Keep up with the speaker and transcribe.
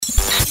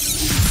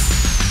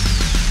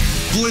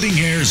Splitting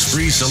Hair's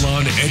free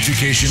salon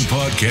education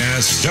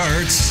podcast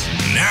starts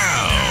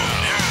now.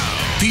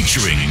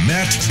 Featuring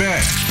Matt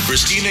Beck,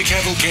 Christina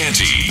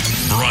Cavalcanti,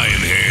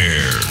 Brian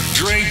Hare,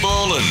 Dre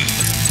Bolin,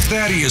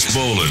 Thaddeus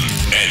Bolin,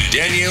 and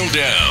Danielle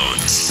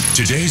Downs.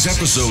 Today's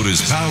episode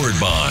is powered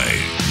by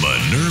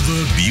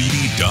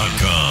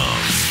MinervaBeauty.com.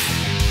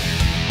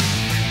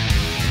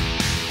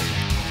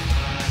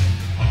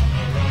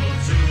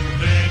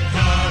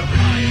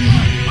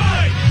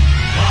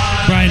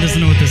 Brian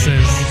doesn't know what this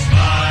is.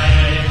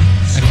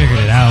 I figured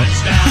it out.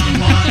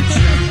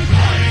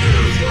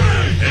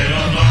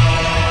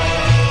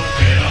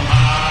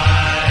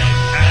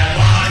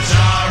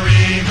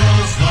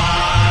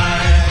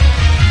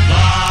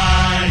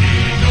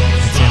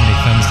 Let's see how many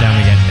thumbs down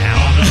we get now.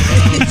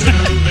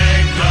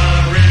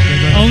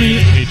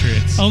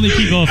 Only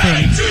people from.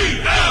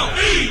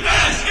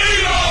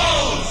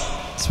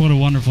 It's what a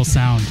wonderful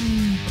sound.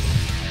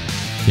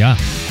 Yeah,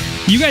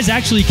 You guys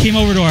actually came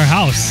over to our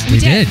house. we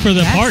did. For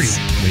the party.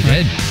 We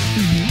did.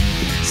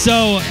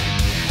 So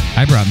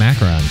I brought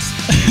macarons.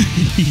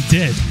 he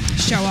did.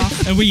 Show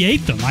off. And we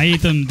ate them. I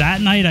ate them that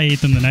night. I ate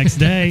them the next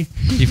day.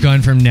 You've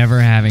gone from never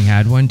having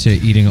had one to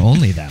eating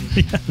only them.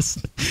 Yes.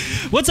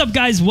 What's up,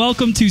 guys?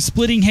 Welcome to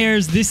Splitting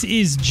Hairs. This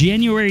is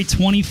January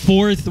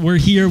 24th. We're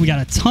here. We got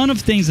a ton of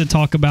things to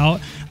talk about.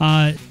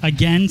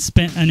 Again,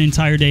 spent an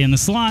entire day in the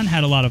salon,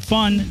 had a lot of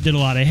fun, did a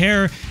lot of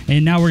hair,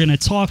 and now we're going to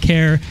talk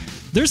hair.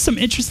 There's some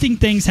interesting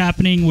things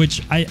happening,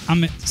 which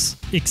I'm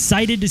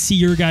excited to see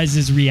your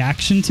guys'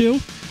 reaction to.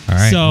 All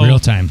right, So, real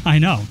time. I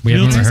know. We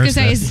haven't I was rehearsed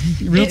gonna say,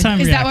 this. Real-time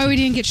is that why reaction. we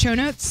didn't get show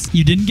notes?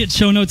 You didn't get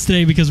show notes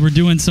today because we're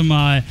doing some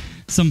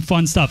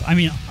fun stuff. I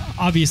mean,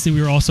 obviously,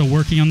 we were also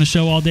working on the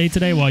show all day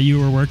today while you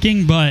were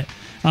working, but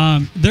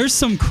there's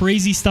some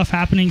crazy stuff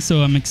happening,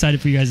 so I'm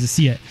excited for you guys to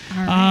see it.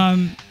 All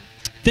right.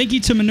 Thank you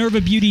to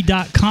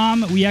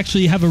MinervaBeauty.com. We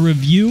actually have a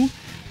review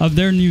of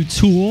their new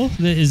tool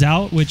that is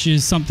out, which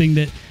is something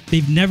that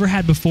they've never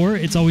had before.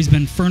 It's always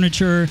been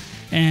furniture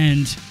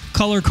and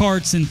color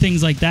carts and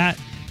things like that.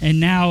 And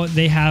now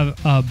they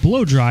have a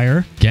blow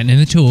dryer. Getting in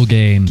the tool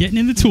game. Getting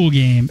in the tool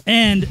game.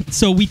 And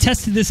so we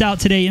tested this out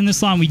today in the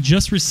salon. We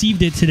just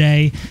received it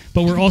today,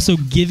 but we're also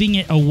giving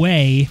it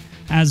away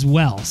as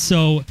well.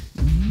 So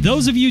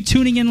those of you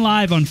tuning in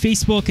live on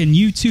Facebook and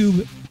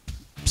YouTube,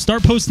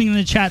 start posting in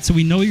the chat so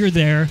we know you're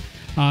there.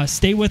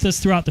 Stay with us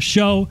throughout the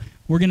show.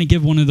 We're going to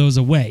give one of those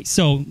away.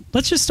 So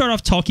let's just start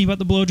off talking about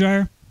the blow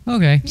dryer.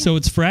 Okay. So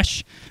it's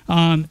fresh.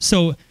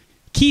 So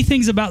key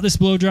things about this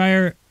blow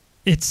dryer,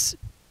 it's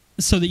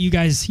so that you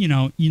guys, you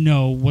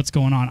know what's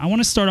going on. I want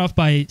to start off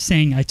by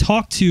saying I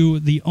talked to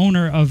the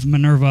owner of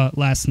Minerva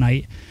last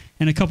night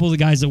and a couple of the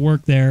guys that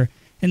work there.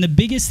 And the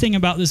biggest thing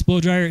about this blow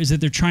dryer is that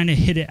they're trying to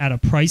hit it at a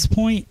price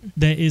point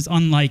that is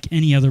unlike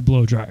any other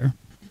blow dryer.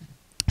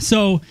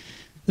 So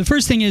the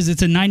first thing is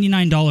it's a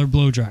 $99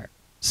 blow dryer.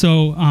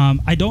 So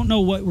I don't know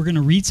what we're going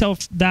to retail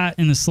that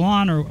in the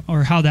salon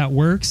or how that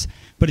works,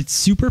 but it's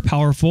super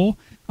powerful.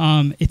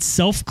 It's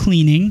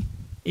self-cleaning.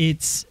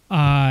 It's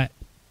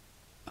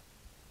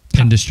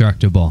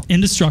Indestructible.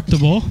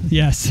 Indestructible,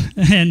 yes.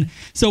 And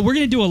so we're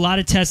going to do a lot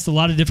of tests, a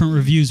lot of different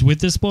reviews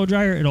with this blow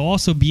dryer. It'll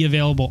also be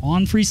available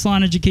on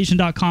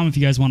freesaloneducation.com if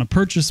you guys want to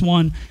purchase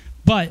one.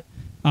 But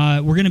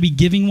we're going to be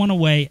giving one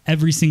away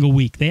every single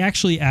week. They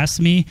actually asked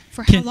me...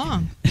 For how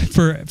long?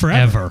 Forever.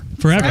 Ever.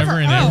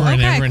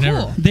 Forever.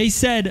 Cool. They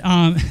said,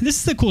 this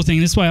is the cool thing.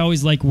 This is why I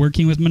always like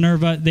working with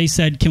Minerva. They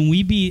said, can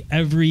we be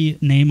every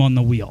name on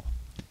the wheel?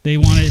 They're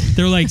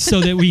like, so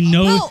that we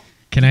know... Well,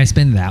 Can I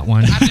spin that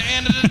one? At the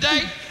end of the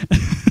day.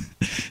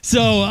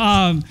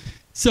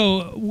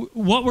 So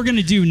what we're going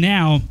to do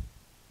now,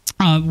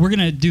 we're going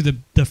to do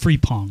the free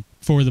pong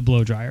for the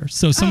blow dryer.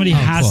 So somebody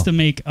has cool. to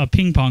make a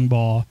ping pong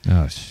ball.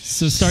 Oh,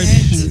 So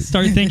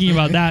start thinking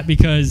about that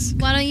because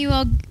Why don't you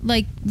all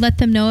let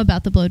them know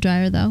about the blow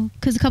dryer though?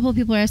 Because a couple of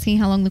people are asking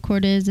how long the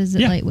cord is. Is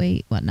it Yeah.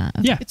 lightweight? Whatnot?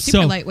 Okay. yeah. it's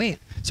super So lightweight.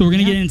 so we're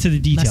going to Yeah. get into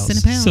the Less details. than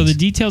a pound. So the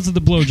details of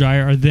the blow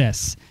dryer are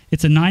this.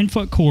 It's a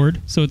 9-foot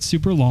cord, so it's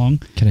super long.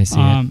 Can I see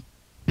Can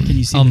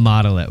you see I'll the-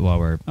 model it while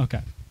we're... Okay.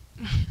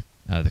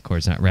 the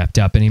cord's not wrapped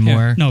up anymore.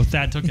 Here. No,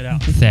 Thad took it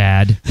out.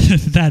 Thad.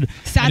 Thad.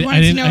 Sad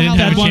wanted to know how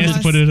have long a it chance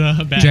was. to put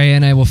it back. Jay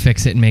and I will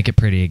fix it and make it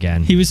pretty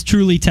again. He was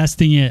truly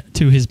testing it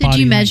to his body. Did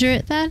you length. measure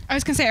it, Thad? I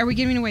was going to say, are we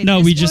giving away No,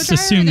 this we blow just dryer,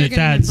 or assume they're that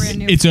getting a that's- brand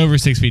new- It's over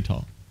 6 feet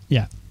tall.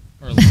 Yeah.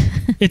 Or long.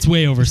 It's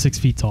way over 6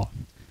 feet tall.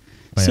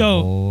 By a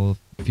So whole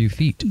few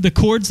feet. the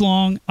cord's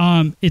long.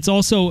 It's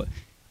also,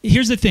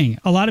 here's the thing.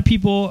 A lot of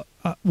people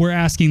were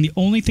asking. The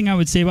only thing I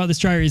would say about this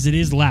dryer is it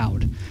is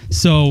loud.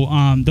 So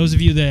those of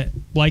you that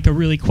like a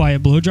really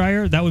quiet blow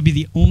dryer, that would be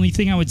the only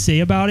thing I would say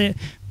about it.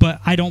 But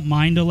I don't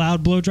mind a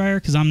loud blow dryer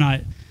because I'm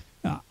not.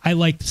 I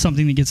like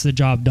something that gets the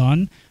job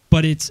done.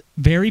 But it's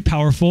very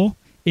powerful.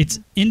 It's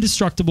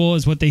indestructible,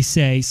 is what they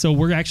say. So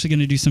we're actually going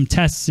to do some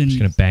tests and Just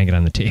going to bang it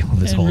on the table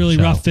this and whole really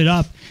show. rough it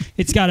up.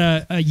 It's got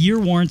a year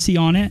warranty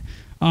on it.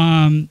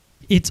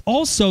 it's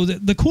also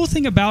the cool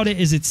thing about it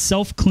is it's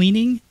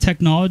self-cleaning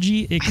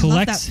technology. It I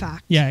love that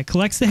fact. Yeah, it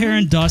collects the hair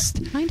and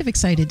dust. Kind of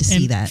excited to see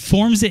and that.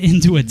 forms it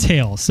into a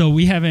tail. So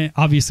we've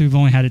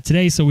only had it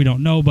today, so we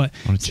don't know, but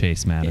I want to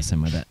chase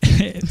Madison with it.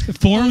 it Oh,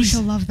 forms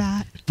she'll love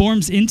that.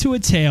 forms into a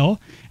tail,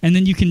 and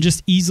then you can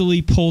just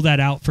easily pull that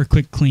out for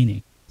quick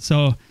cleaning.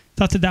 So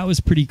thought that was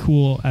pretty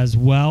cool as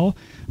well.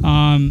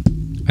 I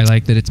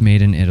like that it's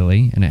made in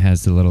Italy and it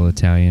has the little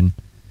Italian,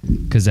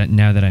 because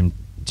now that I'm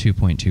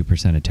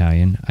 2.2%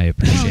 Italian, I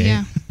appreciate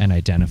yeah. and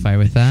identify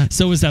with that.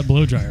 So is that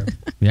blow dryer.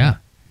 Yeah.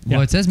 Yeah.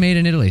 Well, it says made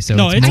in Italy, so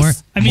No, it's more,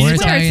 I mean, more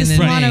it's- Italian It's a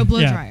than Right. Solano me. blow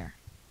Yeah. dryer.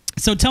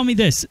 So tell me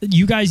this: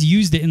 you guys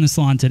used it in the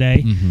salon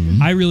today.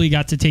 Mhm. I really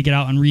got to take it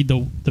out and read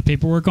the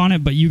paperwork on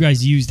it, but you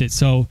guys used it.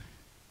 So,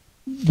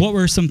 what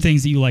were some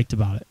things that you liked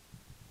about it?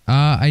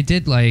 I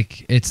did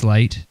like it's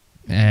light,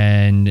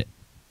 and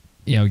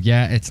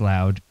it's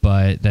loud,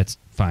 but that's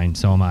fine.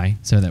 So am I.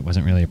 So that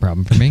wasn't really a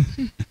problem for me.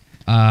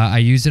 I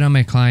used it on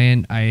my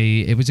client.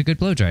 It was a good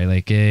blow dry.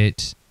 Like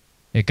it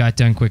got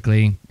done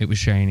quickly. It was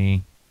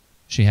shiny.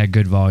 She had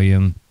good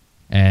volume,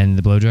 and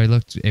the blow dry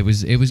it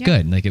was Yeah.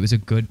 good. Like it was a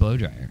good blow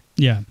dryer.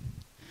 Yeah,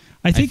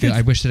 I think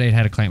I wish that I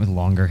had a client with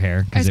longer hair,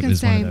 I because was it gonna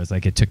was one of say- those,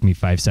 like, it took me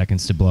 5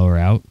 seconds to blow her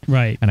out,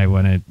 right. and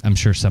I'm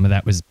sure some of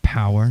that was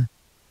power,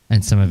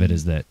 and some of it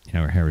is that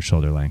her hair was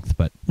shoulder length.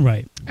 But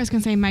Right. I was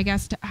gonna say my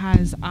guest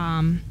has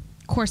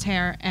coarse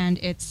hair and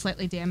it's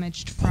slightly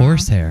damaged from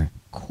horsehair,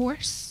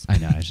 Coarse. I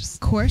know. I just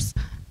Course.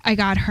 I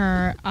got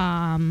her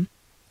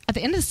at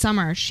the end of the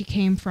summer. She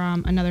came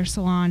from another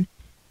salon,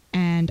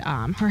 and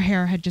her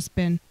hair had just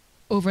been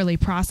overly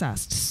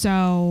processed.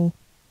 So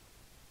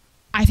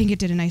I think it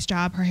did a nice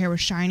job. Her hair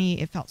was shiny.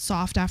 It felt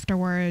soft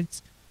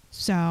afterwards.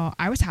 So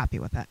I was happy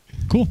with it.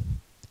 Cool.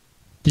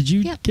 Did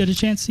you Yep. get a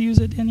chance to use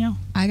it, Danielle?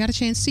 I got a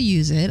chance to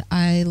use it.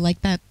 I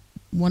like that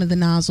one of the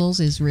nozzles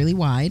is really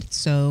wide,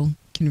 so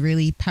can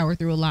really power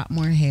through a lot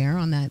more hair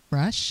on that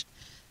brush.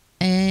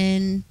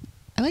 And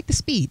I like the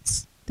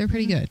speeds. They're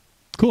pretty good.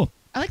 Cool.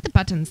 I like the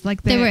buttons.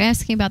 Like They were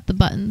asking about the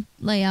button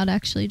layout,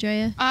 actually,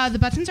 Drea. the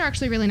buttons are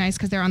actually really nice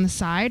because they're on the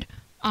side.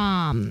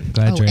 glad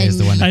Oh, Dre is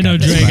the and- one that I know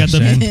got this Dre got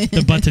question.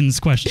 the buttons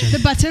question. The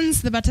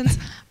buttons.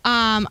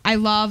 I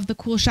love the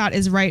cool shot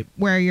is right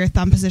where your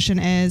thumb position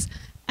is,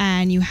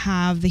 and you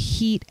have the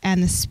heat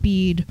and the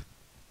speed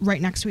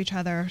right next to each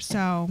other.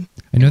 So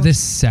I know this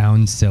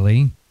sounds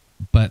silly,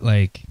 but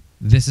like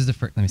this is the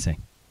first. Let me say,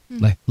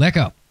 let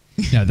go.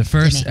 No, the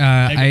first.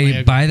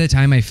 By the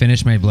time I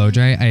finished my blow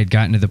dry, I had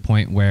gotten to the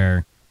point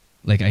where,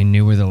 like, I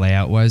knew where the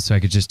layout was, so I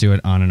could just do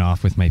it on and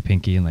off with my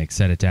pinky and like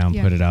set it down,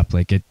 Yeah. put it up.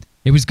 Like it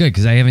was good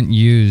because I haven't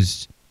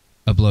used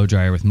a blow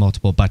dryer with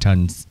multiple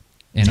buttons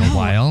in a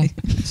while,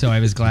 so I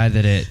was glad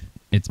that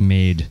it's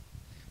made.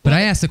 But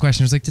I asked the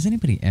question, I was like, does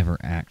anybody ever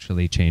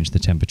actually change the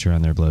temperature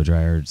on their blow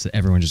dryer? Or does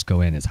everyone just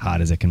go in as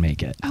hot as it can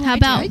make it? Oh, How I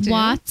about do.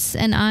 watts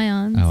and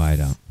ions? Oh, I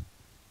don't.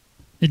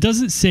 It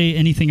doesn't say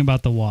anything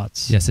about the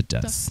watts. Yes, it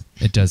does.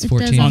 It does It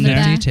does on the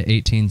 1450 back. to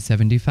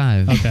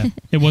 1875. Okay.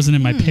 It wasn't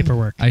in my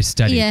paperwork. I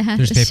studied. Yeah,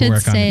 There's it should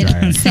paperwork on say the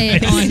dryer. it, say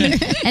it on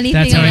anything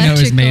That's how I know it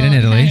was made in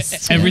electrical Italy.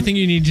 has to- Everything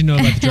you need to know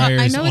about the dryer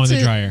I is know on it's the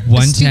a- dryer.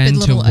 110 stupid to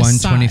little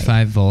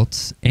 125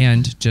 volts.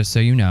 And just so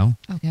you know,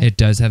 Okay. it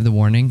does have the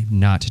warning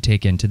not to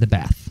take into the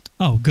bath.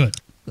 Oh, good.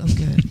 Oh,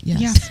 good.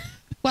 Yes. Yeah.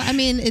 Well, I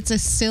mean, it's a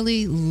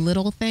silly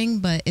little thing,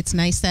 but it's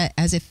nice that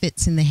as it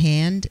fits in the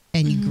hand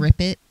and you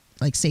grip it,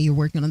 like say you're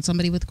working on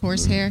somebody with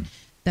coarse hair,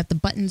 that the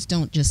buttons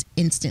don't just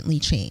instantly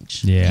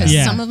change. Yeah. Because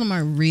Yeah. some of them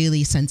are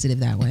really sensitive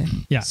that way.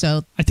 Yeah.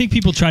 So, I think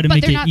people try to But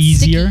make they're it not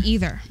easier. sticky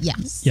either.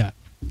 yes. Yeah.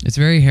 It's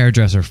very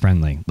hairdresser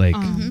friendly. Like,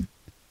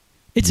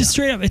 It's a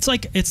straight up. It's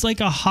like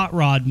a hot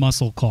rod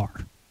muscle car,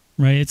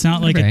 right? It's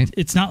not like Right.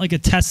 it's not like a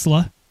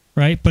Tesla,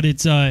 right? But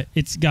it's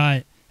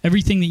got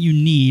everything that you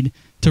need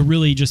to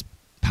really just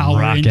power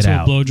Rock it into a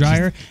out. blow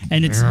dryer.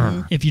 And it's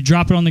if you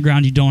drop it on the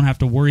ground, you don't have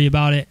to worry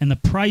about it. And the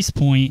price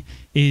point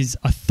is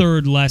a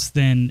third less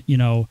than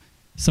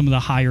some of the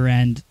higher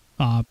end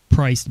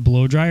priced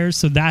blow dryers.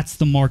 So that's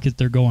the market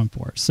they're going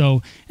for.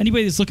 So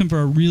anybody that's looking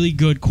for a really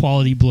good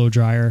quality blow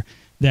dryer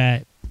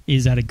that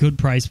is at a good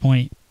price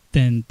point,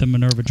 then the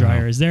Minerva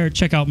dryer is there.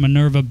 Check out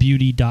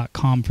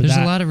minervabeauty.com for there's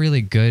that. a lot of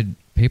really good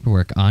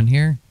paperwork on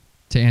here.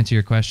 To answer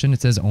your question,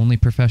 it says only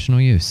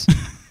professional use.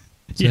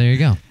 So Yeah. there you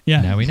go.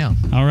 Yeah. Now we know.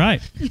 All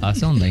right.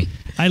 Us only.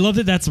 I love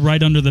that that's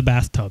right under the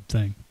bathtub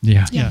thing.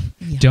 Yeah. Yeah.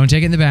 Yeah. Don't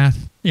take it in the bath.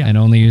 Yeah. And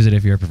only use it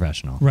if you're a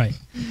professional. Right.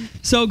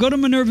 So go to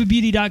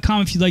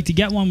minervabeauty.com if you'd like to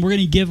get one. We're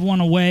going to give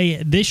one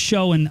away this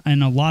show and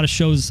a lot of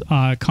shows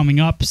coming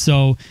up.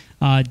 So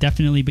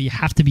definitely, but you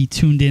have to be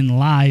tuned in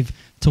live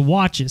to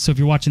watch it. So if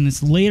you're watching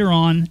this later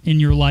on in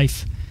your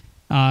life,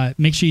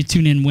 make sure you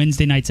tune in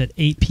Wednesday nights at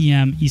 8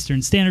 p.m.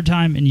 Eastern Standard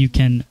Time, and you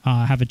can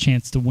have a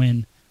chance to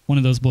win one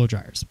of those blow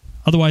dryers.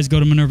 Otherwise, go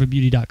to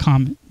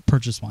minervabeauty.com,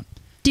 purchase one.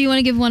 Do you want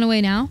to give one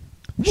away now?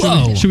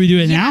 Whoa. Should we do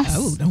it now?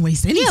 Oh, don't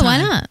waste any Yeah, time. why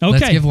not? Okay.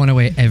 Let's give one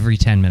away every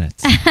 10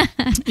 minutes.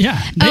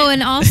 Yeah. Oh,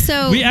 and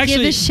also We actually-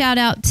 give a shout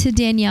out to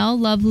Danielle,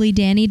 lovely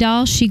Danny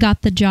doll. She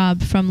got the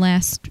job from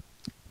last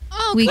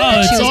Oh, Oh, that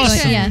that's she was going-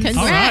 awesome. Yeah. Congrats.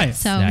 All right.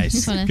 So Nice.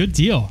 just wanna- Good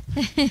deal.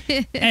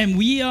 And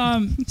we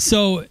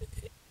so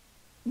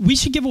we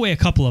should give away a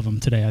couple of them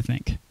today, I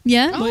think.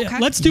 Yeah. Oh, okay.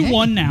 Let's do Yay.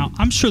 one now.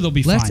 I'm sure they'll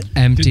be Let's fine.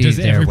 empty Does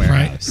their every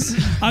warehouse.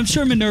 I'm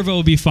sure Minerva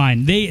will be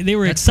fine. They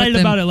were Let's put excited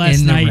them about it last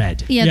in the night.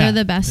 red. Yeah, Yeah. they're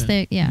the best.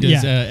 They, yeah.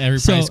 Does Yeah. every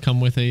So- prize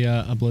come with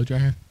a blow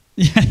dryer?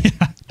 Yeah.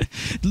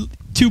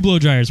 2 blow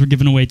dryers we're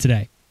giving away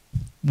today.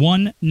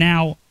 One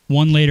now,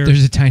 one later.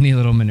 There's a tiny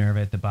little Minerva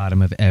at the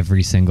bottom of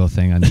every single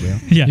thing on the wheel.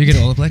 Yeah. You get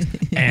Olaplex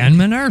and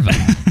Minerva.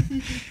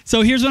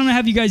 So here's what I'm gonna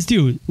have you guys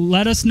do.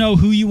 Let us know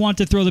who you want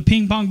to throw the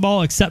ping pong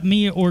ball, except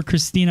me or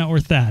Christina or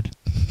Thad.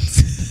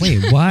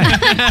 Wait, what?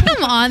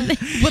 Come on.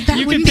 But that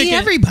You can wouldn't pick be it.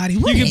 everybody,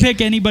 would You can it?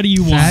 pick anybody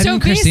you want. Thad So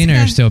and Christina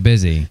basically- are still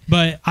busy.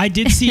 But I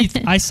did see,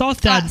 I saw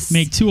Thad Us.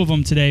 make 2 of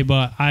them today,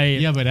 but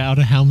Yeah, but out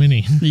of how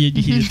many?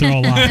 you throw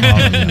a lot.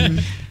 All of them.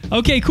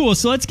 Okay, cool.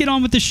 So let's get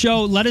on with the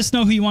show. Let us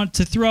know who you want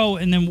to throw,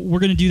 and then we're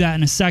gonna do that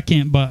in a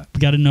second. But we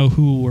got to know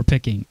who we're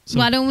picking. So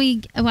Why don't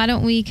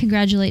we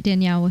congratulate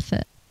Danielle with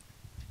it?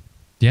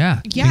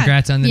 Yeah. Yeah.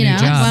 Congrats on the You new know,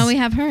 job. why don't we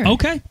have her?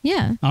 okay,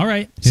 Yeah. all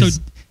right. His-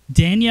 So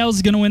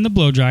Danielle's gonna win the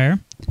blow dryer.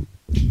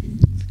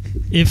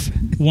 If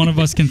one of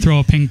us can throw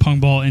a ping pong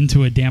ball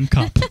into a damn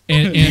cup.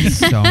 And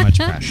So much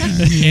pressure.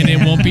 and it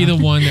won't be the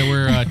one that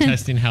we're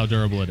testing how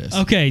durable it is.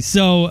 Okay,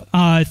 so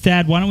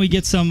Thad, why don't we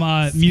get some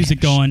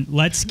music going?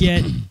 Let's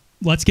get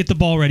the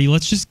ball ready.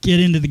 Let's just get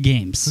into the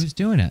games. Who's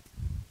doing it?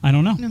 I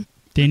don't know. No.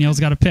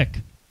 Danielle's got to pick.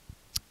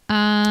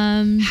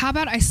 How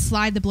about I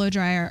slide the blow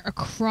dryer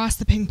across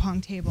the ping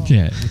pong table?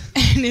 Yeah.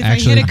 And if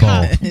Actually, I hit a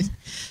cup, bowl.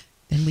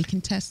 Then we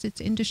can test its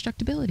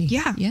indestructibility.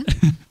 Yeah. Yeah.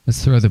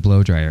 Let's throw the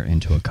blow dryer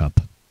into a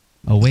cup.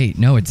 Oh, wait.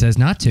 No, it says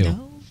not to.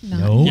 No, not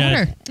No. in Yeah,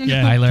 water.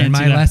 yeah, I learned can't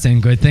do my that. lesson.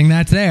 Good thing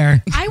that's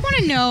there. I want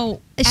to know.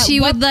 at she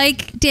what- would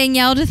like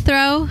Danielle to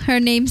throw her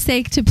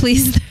namesake to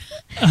please.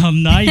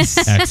 Nice.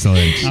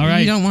 Excellent. All right.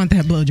 You don't want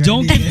that blow dryer.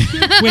 Don't do you?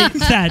 give, wait,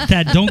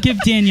 Thad, don't give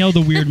Danielle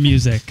the weird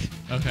music.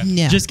 Okay.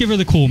 No. Just give her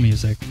the cool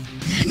music.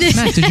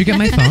 Matt, did you get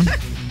my phone?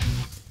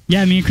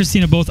 Yeah, me and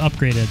Christina both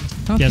upgraded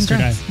Oh,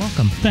 yesterday. congrats.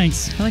 Welcome.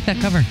 Thanks. I like that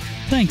cover.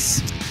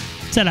 Thanks.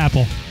 It's at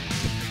Apple.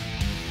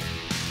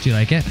 Do you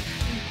like it?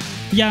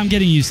 Yeah, I'm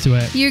getting used to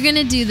it. You're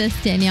gonna do this,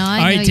 Danielle. I All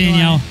know right, you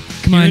Danielle. are.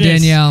 Come Here on, it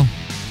is. Danielle.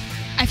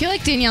 I feel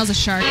like Danielle's a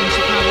shark, and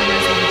she probably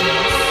knows how to do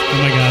this. Oh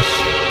my gosh.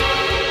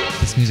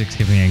 This music's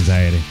giving me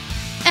anxiety.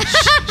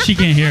 She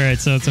can't hear it,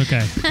 so it's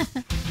okay.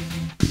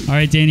 All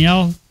right,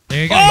 Danielle.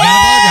 There you go. You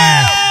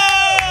got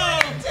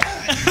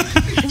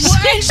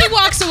And she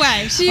walks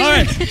away. All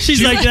right.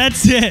 She's like,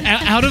 that's it.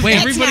 Out of Wait.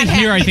 everybody That's not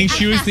here, I think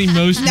she was the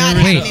most Not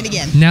nervous. Wait. happening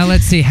again. Now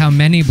let's see how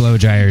many blow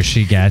dryers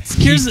she gets.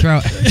 Keep Here's- throw-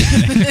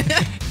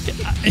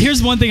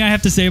 Here's one thing I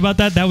have to say about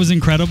that. That was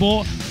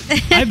incredible.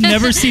 I've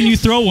never seen you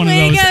throw one of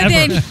Way to those go, ever.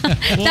 Danielle. Well,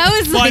 That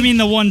was well, I like- mean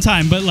the one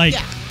time, but like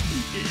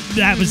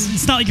that was.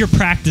 It's not like you're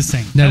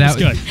practicing. No, that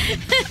that was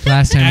good.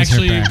 Last time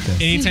Actually, was her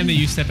practice. anytime that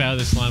you step out of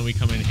this line, we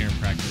come in here and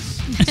practice.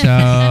 So,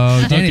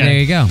 Danny, Okay. there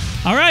you go.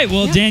 All right.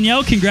 Well,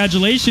 Danielle,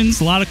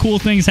 congratulations. A lot of cool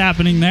things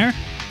happening there.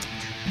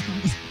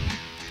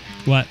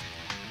 What?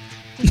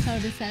 How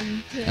to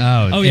send to-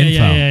 Oh, yeah,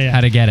 info. yeah, yeah, yeah.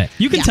 How to get it.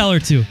 You can Yeah. tell her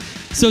too.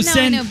 So No, I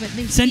send know, but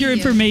they send your see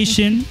you.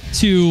 information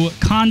to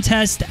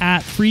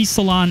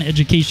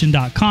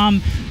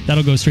contest@freesaloneducation.com.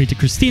 That'll go straight to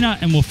Christina,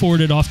 and we'll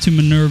forward it off to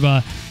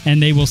Minerva,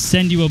 and they will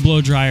send you a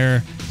blow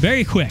dryer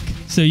very quick,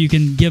 so you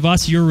can give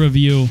us your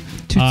review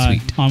Toot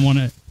sweet. on one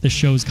of the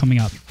shows coming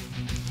up.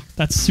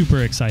 That's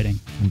super exciting.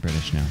 I'm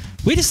British now.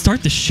 Way to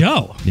start the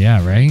show.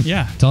 Yeah, right?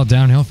 Yeah. It's all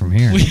downhill from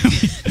here. We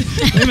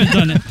haven't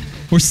done it.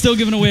 We're still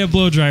giving away a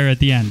blow dryer at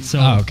the end, so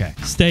Oh, okay.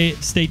 stay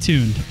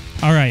tuned.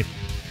 All right.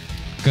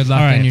 Good luck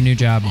All right. on your new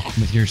job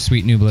with your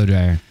sweet new blow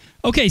dryer.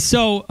 Okay,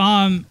 so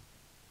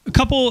a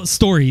couple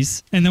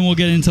stories, and then we'll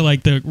get into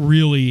like the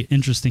really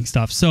interesting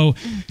stuff. So,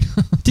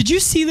 did you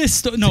see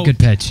this? It's a good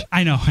pitch.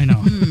 I know.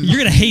 You're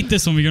gonna hate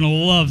this one. But you're gonna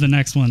love the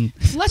next one.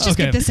 Let's just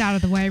Okay. get this out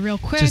of the way real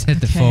quick. Just hit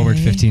the Okay. forward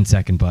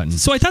 15-second button.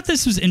 So I thought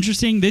this was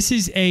interesting. This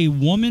is a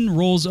woman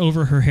rolls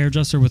over her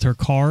hairdresser with her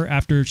car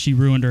after she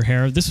ruined her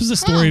hair. This was a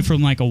story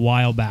from like a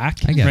while back,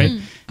 I get right?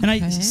 it. And I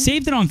Okay.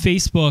 saved it on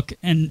Facebook.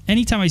 And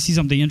anytime I see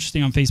something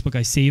interesting on Facebook,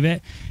 I save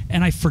it.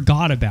 And I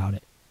forgot about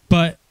it.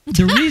 But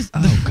the reason,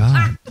 Oh,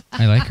 God.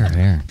 I like her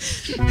hair.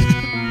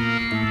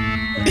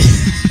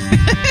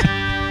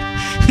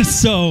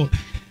 so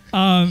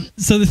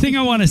the thing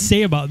I want to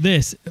say about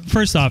this,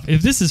 first off,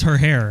 if this is her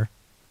hair,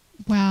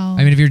 wow.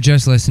 I mean, if you're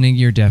just listening,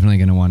 you're definitely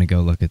going to want to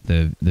go look at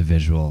the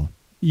visual.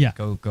 yeah.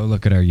 Go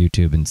look at our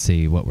YouTube and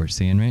see what we're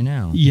seeing right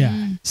now.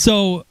 Yeah.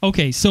 So,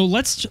 okay. So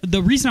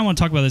the reason I want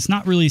to talk about this,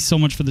 not really so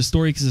much for the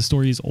story, because the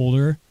story is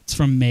older. It's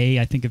from May,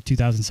 I think, of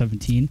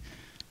 2017.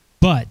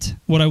 But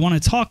what I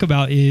want to talk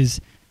about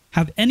is,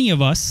 have any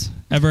of us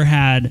ever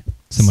had,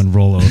 Someone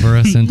roll over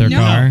us in their No.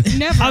 car.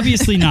 Never.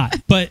 obviously not,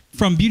 but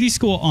from beauty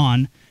school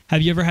on,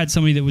 have you ever had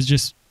somebody that was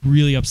just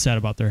really upset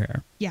about their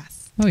hair?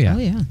 Yes. Oh, yeah. Oh,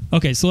 yeah.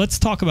 Okay. So let's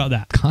talk about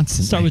that.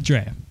 Constantly. Start with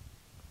Drea.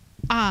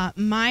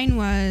 Mine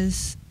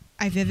was,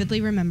 I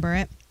vividly remember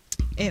it.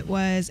 It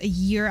was a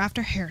year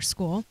after hair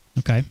school.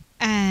 Okay.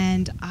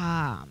 And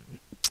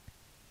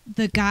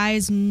the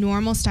guy's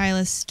normal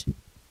stylist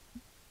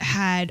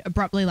had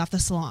abruptly left the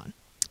salon.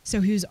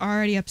 So he was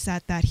already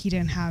upset that he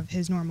didn't have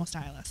his normal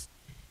stylist.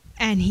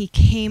 And he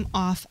came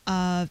off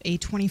of a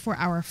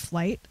 24-hour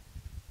flight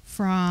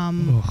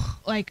from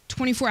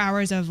 24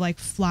 hours of like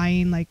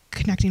flying, like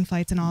connecting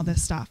flights and all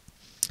this stuff.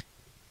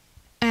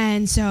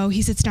 And so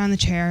he sits down in the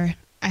chair.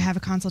 I have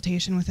a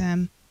consultation with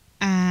him,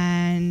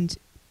 and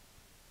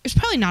it's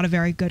probably not a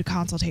very good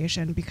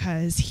consultation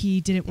because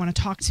he didn't want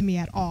to talk to me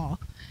at all.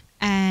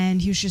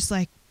 And he was just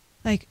like,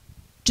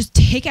 just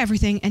take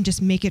everything and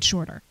just make it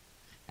shorter.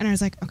 And I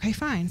was like, okay,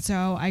 fine.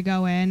 So I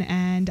go in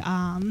and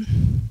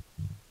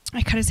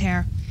I cut his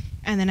hair,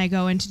 and then I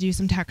go in to do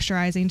some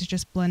texturizing to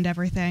just blend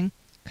everything.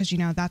 Because,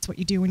 that's what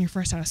you do when you're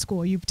first out of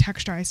school. You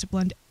texturize to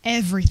blend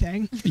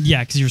everything.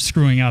 Yeah, because you're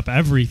screwing up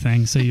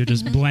everything. So you're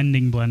just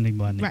blending.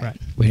 Right.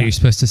 Wait, are you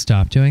supposed to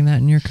stop doing that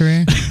in your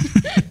career?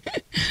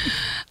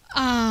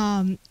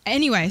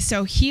 Anyway,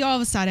 so he all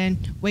of a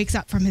sudden wakes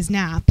up from his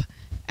nap,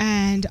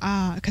 and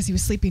because he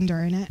was sleeping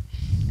during it,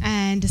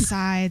 and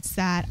decides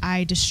that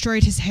I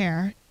destroyed his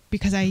hair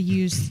because I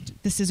used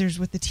the scissors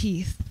with the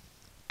teeth,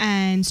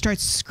 and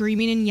starts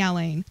screaming and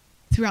yelling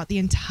throughout the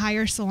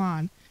entire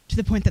salon, to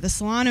the point that the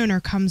salon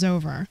owner comes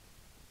over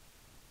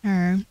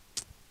and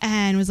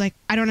was like,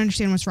 I don't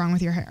understand what's wrong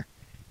with your hair.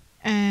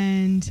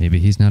 And Maybe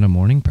he's not a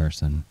morning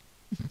person.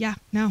 yeah,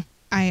 no.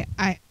 And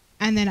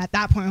then at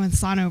that point when the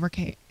salon over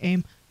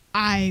came,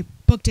 I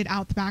booked it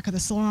out the back of the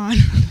salon.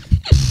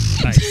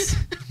 Nice.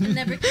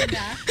 Never came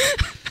back.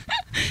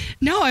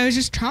 No, I was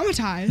just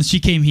traumatized. She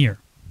came here.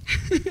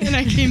 And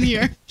I came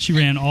here. She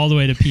ran all the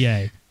way to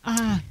PA.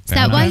 Is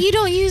that why you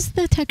don't use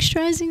the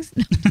texturizing?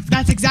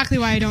 That's exactly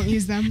why I don't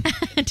use them.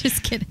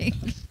 Just kidding.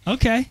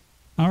 Okay.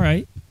 All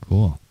right.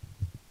 Cool.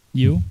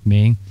 You?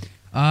 Me?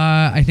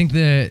 I think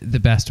the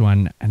best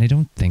one, and I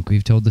don't think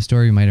we've told the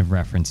story. We might have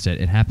referenced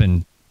it. It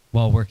happened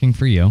while working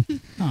for you.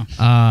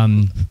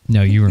 Oh.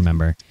 No, you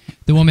remember.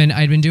 The woman,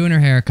 I'd been doing her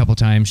hair a couple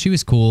times. She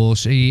was cool.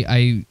 She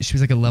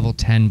was like a level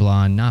 10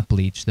 blonde, not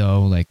bleach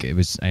though. Like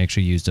I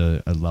actually used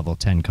a level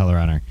 10 color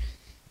on her.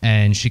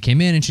 And she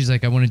came in and she's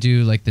like, I want to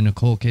do like the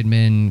Nicole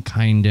Kidman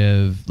kind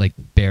of like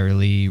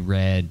barely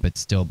red, but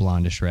still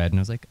blondish red. And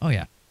I was like, oh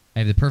yeah, I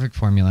have the perfect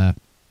formula.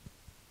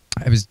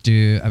 I was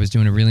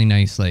doing a really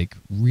nice, like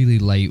really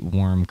light,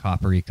 warm,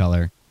 coppery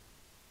color.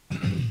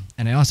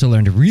 And I also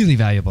learned a really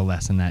valuable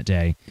lesson that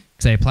day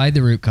because I applied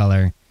the root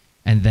color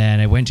and then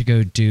I went to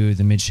go do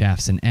the mid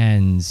shafts and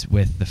ends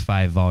with the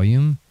 5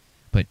 volume,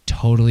 but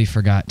totally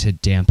forgot to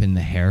dampen the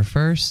hair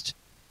first.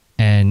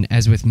 And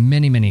as with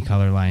many, many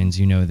color lines,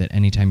 you know that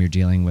anytime you're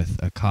dealing with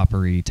a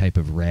coppery type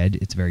of red,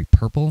 it's very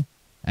purple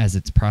as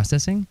it's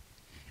processing.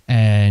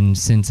 And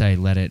since I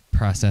let it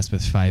process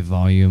with 5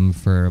 volume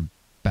for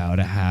about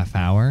a half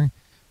hour,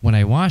 when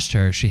I washed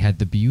her, she had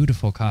the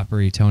beautiful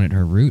coppery tone at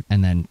her root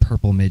and then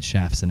purple mid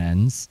shafts and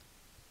ends.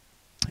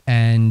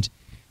 And,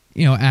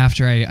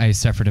 after I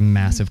suffered a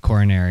massive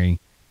coronary,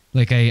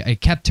 like I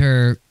kept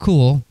her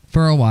cool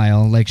for a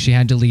while. Like she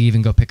had to leave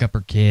and go pick up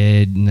her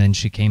kid, and then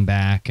she came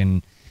back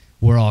and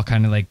we're all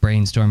kind of like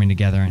brainstorming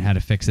together on how to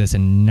fix this,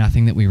 and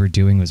nothing that we were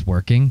doing was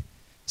working.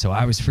 So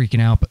I was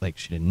freaking out, but like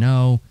she didn't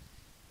know.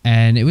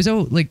 And it was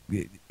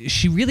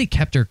she really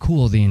kept her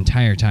cool the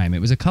entire time. It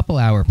was a couple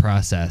hour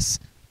process,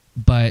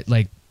 but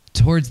like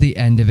towards the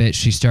end of it,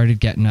 she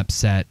started getting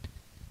upset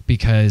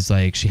because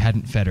like she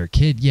hadn't fed her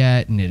kid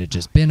yet and it had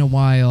just been a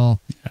while.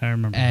 I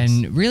remember.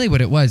 And really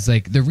what it was,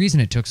 like the reason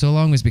it took so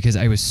long was because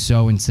I was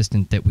so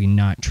insistent that we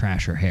not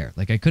trash her hair.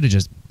 Like I could have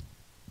just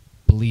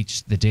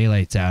bleached the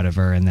daylights out of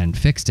her and then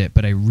fixed it,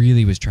 but I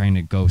really was trying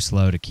to go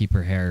slow to keep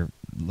her hair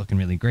looking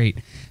really great.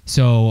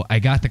 So I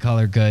got the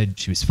color good.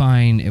 She was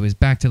fine. It was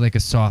back to like a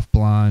soft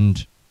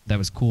blonde. That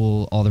was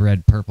cool. All the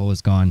red purple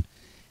was gone.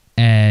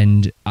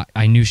 And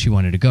I knew she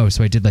wanted to go.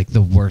 So I did like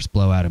the worst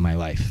blowout of my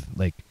life.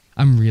 Like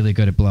I'm really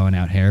good at blowing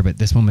out hair, but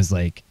this one was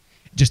like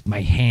just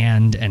my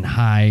hand and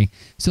high.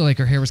 So like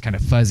her hair was kind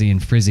of fuzzy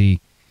and frizzy.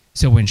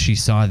 So when she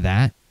saw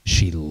that,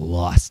 she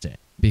lost it.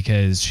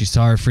 Because she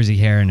saw her frizzy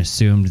hair and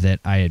assumed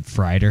that I had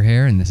fried her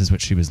hair, and this is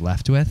what she was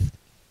left with.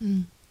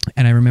 And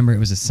I remember it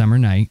was a summer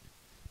night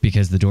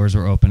because the doors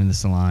were open in the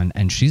salon,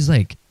 and she's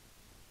like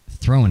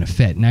throwing a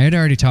fit. And I had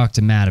already talked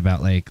to Matt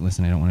about like,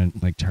 listen, I don't want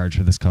to like charge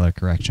for this color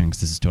correction because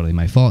this is totally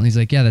my fault. And he's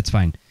like, yeah, that's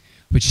fine.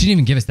 But she didn't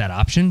even give us that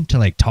option to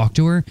like talk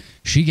to her.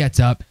 She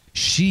gets up.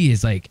 She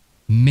is like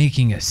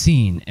making a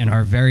scene in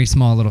our very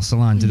small little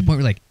salon to the point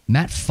where like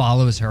Matt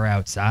follows her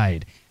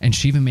outside, and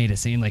she even made a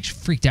scene. Like she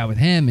freaked out with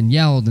him and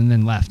yelled and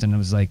then left. And I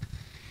was like,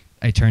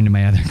 I turned to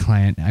my other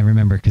client. I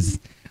remember because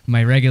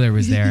my regular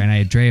was there and I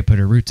had Drea put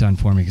her roots on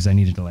for me because I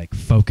needed to like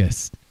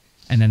focus.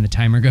 And then the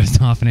timer goes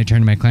off and I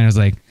turned to my client. I was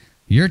like,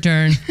 your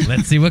turn.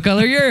 Let's see what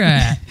color you're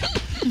at.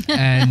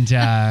 And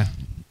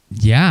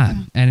yeah.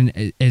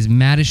 And as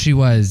mad as she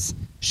was,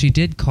 she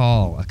did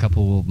call a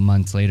couple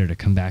months later to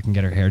come back and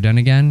get her hair done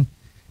again,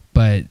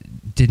 but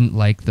didn't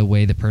like the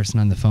way the person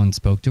on the phone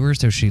spoke to her.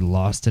 So she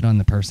lost it on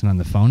the person on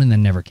the phone and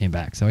then never came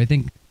back. So I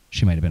think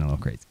she might have been a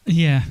little crazy.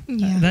 Yeah.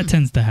 Yeah. That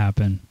tends to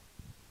happen.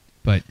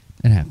 But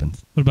It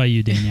happens. What about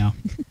you, Danielle?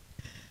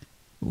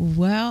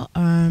 Well,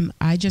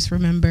 I just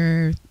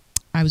remember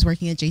I was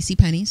working at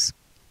JCPenney's.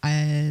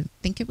 I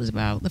think it was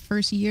about the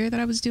first year that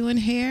I was doing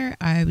hair.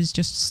 I was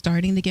just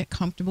starting to get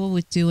comfortable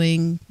with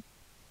doing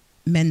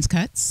men's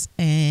cuts,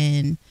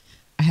 and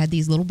I had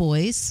these little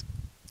boys,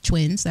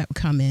 twins, that would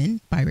come in,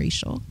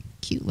 biracial,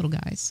 cute little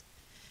guys.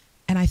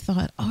 And I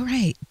thought, all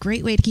right,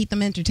 great way to keep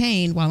them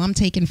entertained while I'm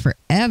taking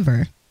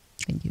forever,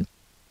 thank you,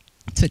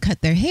 to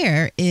cut their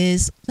hair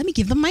is let me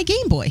give them my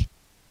Game Boy.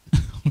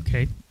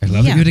 Okay. I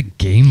love that Yeah. you had a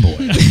Game Boy.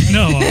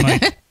 No, I'm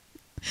like,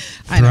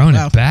 Throwing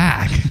well, it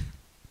back.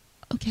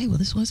 Okay, well,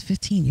 this was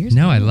 15 years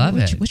No, ago. I love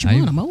What it. you- What you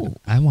want? I'm old.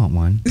 I want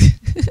one.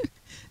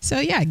 So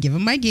yeah, I give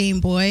him my Game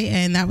Boy,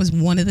 and that was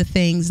one of the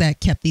things that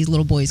kept these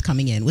little boys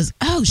coming in. Was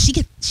she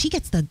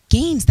gets the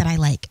games that I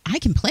like. I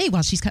can play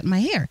while she's cutting my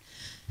hair.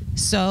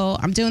 So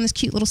I'm doing this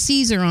cute little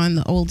Caesar on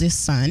the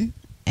oldest son,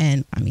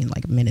 and I mean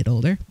like a minute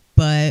older,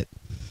 but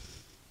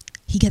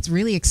he gets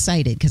really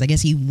excited because I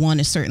guess he won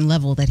a certain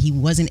level that he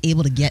wasn't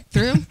able to get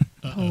through.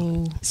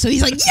 Oh. So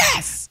he's like,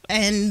 yes!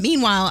 And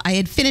meanwhile, I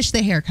had finished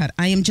the haircut.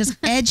 I am just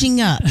edging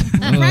up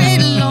right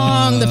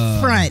along the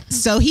front.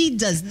 So he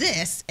does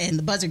this, and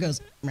the buzzer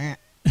goes, meh,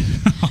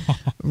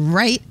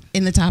 right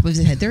in the top of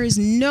his head. There is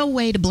no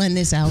way to blend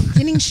this out.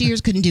 Thinning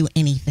shears couldn't do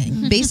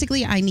anything.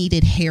 Basically, I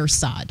needed hair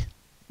sod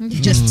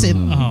just to,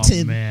 Oh,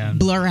 to man.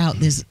 blur out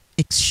this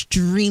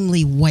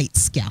extremely white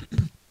scalp.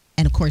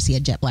 And of course, he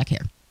had jet black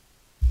hair.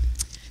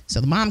 So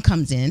the mom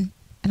comes in,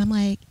 and I'm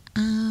like,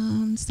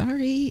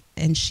 sorry.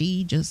 And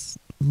she just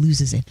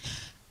loses it.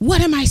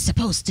 What am I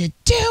supposed to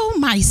do?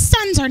 My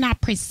sons are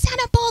not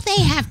presentable.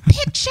 They have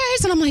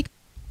pictures. And I'm like,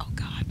 oh,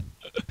 God.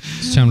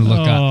 It's time to look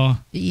up. oh,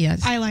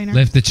 Yes. Eyeliner.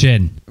 Lift the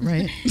chin.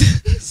 Right.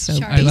 So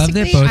Sharp. I love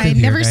that basically, both I of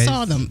you never guys-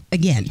 saw them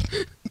again.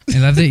 I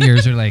love that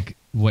yours are like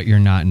what you're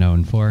not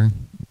known for.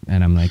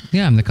 And I'm like,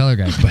 yeah, I'm the color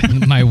guy,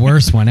 but my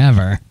worst one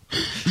ever.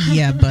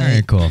 Yeah, but All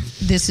right, cool.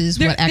 this is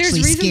what There's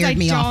actually reasons scared I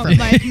me off don't from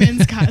like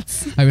men's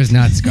cuts. I was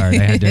not scarred. I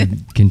had to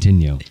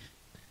continue.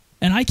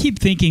 and I keep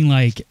thinking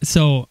like,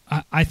 so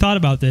I thought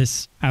about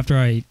this after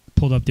I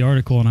pulled up the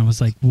article, and I was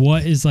like,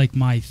 what is like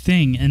my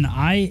thing? And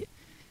I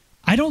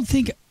don't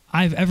think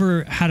I've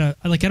ever had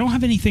I don't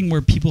have anything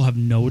where people have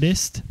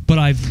noticed, but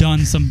I've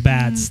done some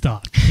bad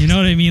stuff. You know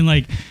what I mean?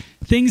 Like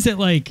things that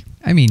like,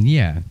 I mean,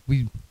 yeah,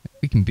 we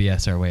can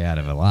BS our way out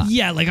of a lot.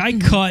 yeah, like I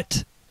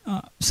cut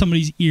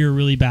somebody's ear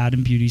really bad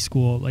in beauty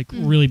school, like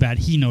really bad.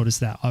 He noticed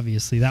that,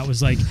 obviously. That was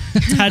like,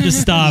 had to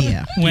stop.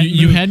 Yeah.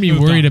 You had me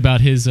moved worried on.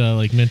 about his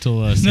like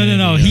mental sanity,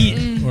 no,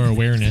 he- or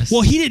awareness.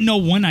 Well, he didn't know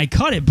when I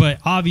cut it, but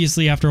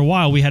obviously after a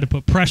while we had to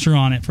put pressure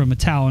on it from a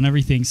towel and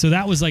everything. So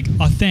that was like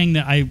a thing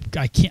that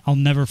I'll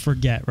never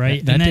forget,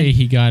 right? That And then, day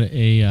he got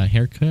a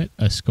haircut,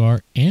 a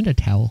scar, and a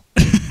towel.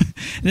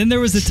 then there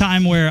was a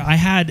time where I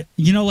had,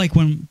 you know, like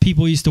when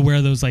people used to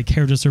wear those like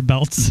hairdresser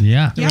belts,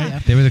 Yeah. Yeah.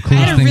 They were the I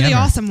coolest had a thing really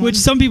ever. awesome one. which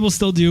some people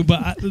still do,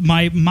 but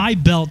my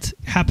belt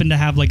happened to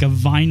have like a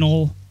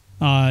vinyl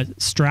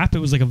strap. It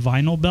was like a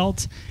vinyl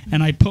belt,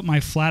 and I put my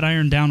flat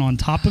iron down on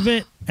top of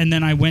it, and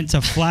then I went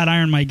to flat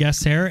iron my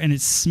guest's hair, and it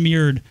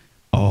smeared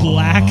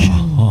black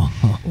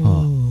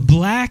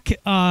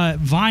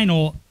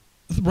vinyl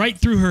right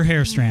through her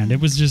hair strand. It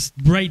was just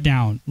right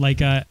down,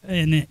 like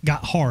and it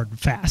got hard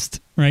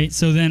fast, right?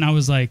 So then I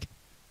was like,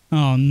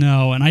 oh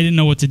no, and I didn't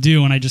know what to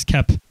do, and I just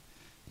kept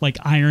like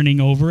ironing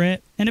over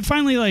it, and it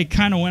finally like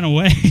kind of went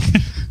away.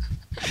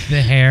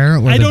 The hair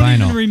or I the don't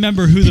vinyl. even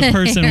remember who the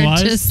person hair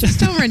was. Just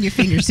don't run your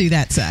fingers through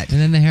that side. And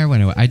then the hair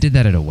went away. I did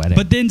that at a wedding.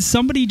 But then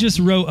somebody just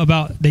wrote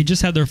about, they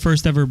just had their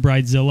first ever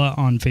Bridezilla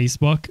on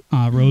Facebook.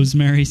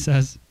 Rosemary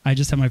says, I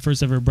just had my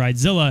first ever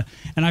Bridezilla.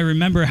 And I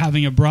remember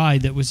having a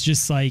bride that was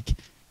just like,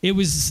 it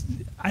was,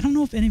 I don't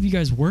know if any of you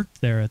guys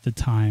worked there at the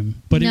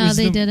time, but it no, was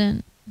they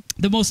didn't.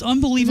 the most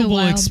unbelievable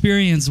wild.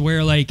 experience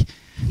where like,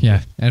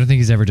 yeah, I don't think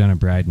he's ever done a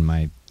bride in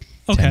my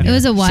okay. tenure. It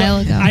was a while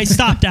ago. I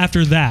stopped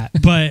after that,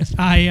 but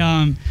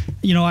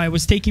I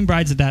was taking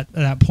brides at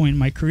that point in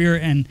my career,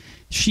 and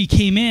she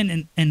came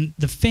in, and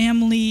the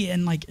family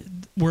and like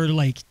were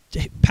like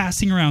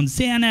passing around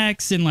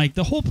Xanax, and like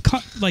the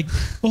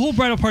whole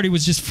bridal party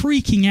was just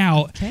freaking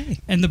out, Okay.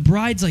 and the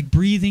bride's like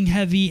breathing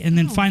heavy, and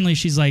then finally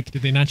she's like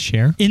Did they not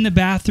share? in the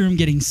bathroom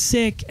getting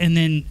sick, and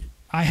then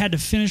I had to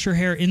finish her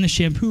hair in the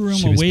shampoo room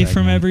She was away from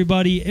pregnant.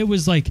 everybody. It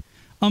was like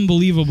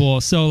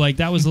unbelievable. So like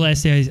that was the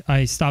last day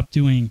I stopped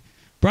doing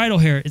bridal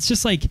hair. It's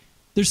just like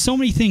there's so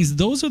many things.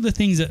 Those are the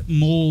things that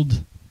mold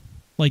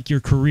like your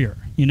career.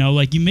 You know,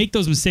 like you make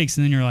those mistakes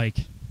and then you're like,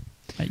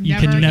 you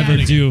Never can never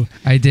again. do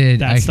I did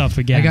that stuff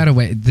again. I got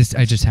away. This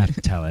I just have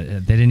to tell it.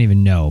 They didn't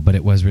even know, but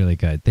it was really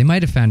good. They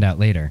might have found out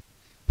later,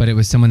 but it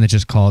was someone that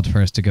just called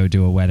for us to go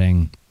do a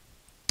wedding,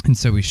 and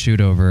so we shoot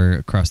over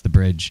across the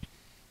bridge,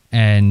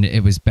 and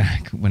it was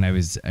back when I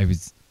was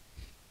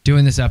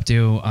doing this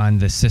updo on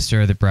the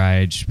sister of the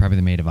bride. She's probably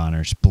the maid of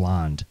honor. She's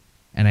blonde,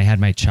 and I had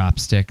my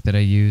chopstick that I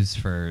use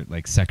for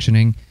like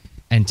sectioning.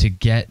 And to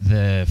get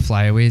the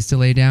flyaways to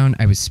lay down,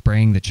 I was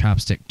spraying the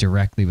chopstick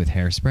directly with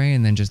hairspray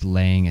and then just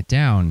laying it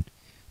down.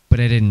 but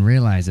I didn't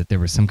realize that there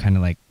was some kind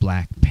of like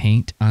black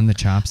paint on the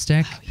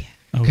chopstick.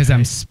 Because Okay.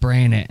 I'm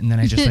spraying it, and then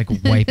I just like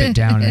wipe it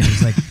down, and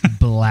it's like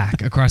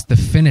black across the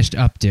finished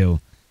updo.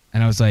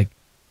 And I was like,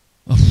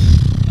 oh.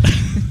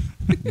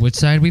 Which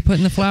side we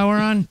putting the flour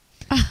on?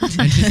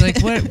 And she's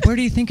like, where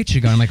do you think it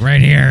should go? I'm like,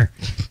 right here.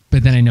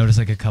 But then I noticed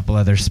like a couple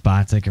other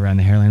spots like around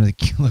the hairline. I was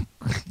like, you look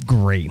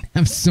great.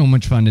 Have so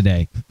much fun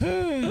today.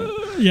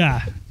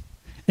 Yeah.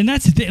 And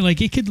that's the thing.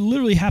 Like, it could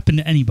literally happen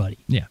to anybody.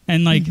 Yeah.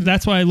 And, like,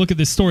 that's why I look at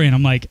this story and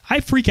I'm like, I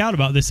freak out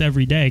about this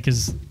every day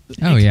because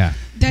Oh, yeah.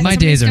 That My somebody's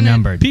days are gonna-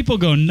 numbered. people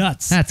go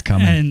nuts. That's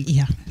coming. And,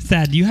 Yeah.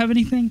 Thad, do you have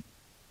anything?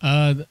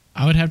 I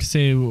would have to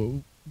say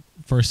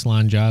first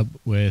salon job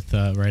with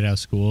right out of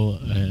school,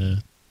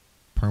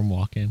 perm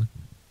walk-in.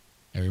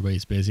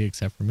 Everybody's busy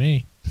except for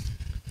me.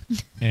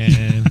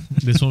 And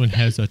this woman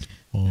has a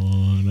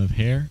ton of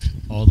hair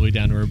all the way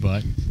down to her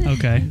butt.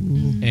 Okay.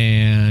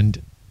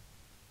 And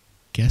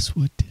guess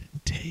what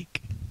didn't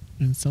take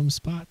in some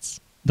spots?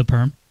 The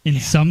perm? In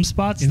some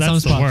spots? In That's some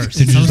the spots. worst.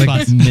 In Did you some just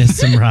like spots. miss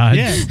some rods?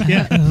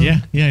 Yeah.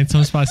 In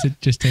some spots it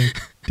just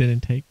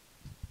didn't take.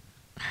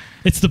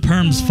 It's the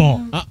perm's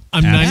fault.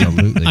 I'm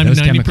Absolutely. 90%, I'm Those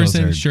chemicals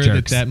 90% are sure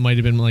jerks. that might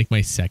have been like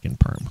my second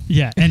perm.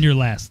 Yeah. And your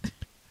last.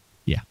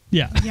 Yeah.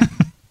 Yeah. Yeah.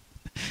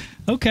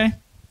 Okay.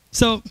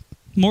 So,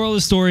 moral of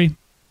the story,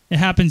 it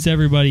happens to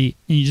everybody,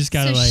 and you just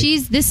gotta So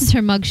this is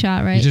her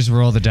mugshot, right? You just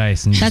roll the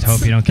dice and just That's-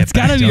 hope you don't get It's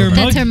gotta backed be your over.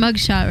 mug- That's her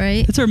mugshot,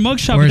 right? It's her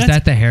mugshot. Or but is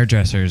that the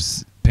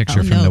hairdresser's picture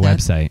Oh, from no, the that-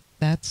 website?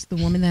 That's the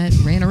woman that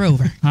ran her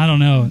over. I don't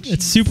know.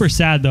 It's super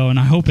sad though, and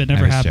I hope it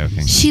never I was happens.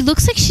 joking. She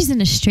looks like she's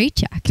in a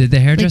straitjacket. Did the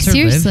Like hairdresser live?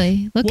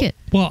 seriously, look well, at.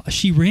 well,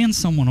 she ran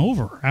someone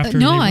over after.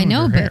 No, they I ruined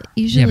know, her hair. but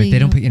usually Yeah, but they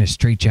don't put you in a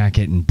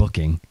straitjacket in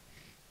booking.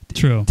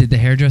 True. Did the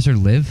hairdresser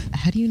live?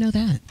 How do you know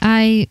that?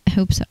 I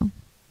hope so.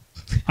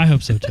 I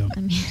hope so too. I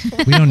mean,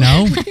 We don't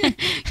know.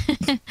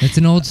 It's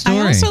an old story.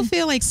 I also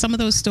feel like some of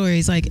those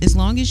stories, like as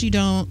long as you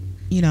don't,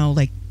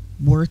 like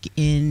work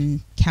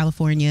in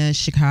California,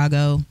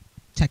 Chicago,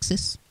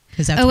 Texas,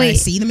 because that's Oh, where I wait.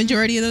 see the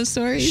majority of those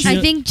stories. I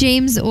think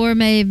James Orr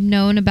may have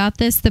known about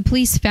this. The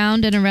police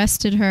found and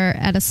arrested her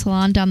at a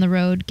salon down the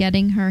road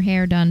getting her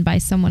hair done by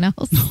someone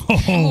else.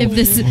 If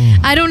this is,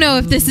 I don't know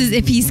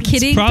if he's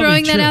kidding probably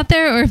throwing that true. out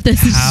there or if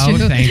this is How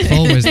true.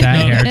 thankful was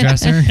that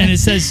hairdresser? And it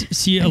says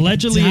she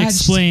allegedly Dodged.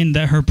 explained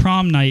that her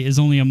prom night is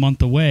only a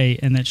month away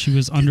and that she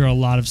was under a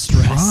lot of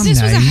stress. Prom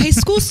This was a night? high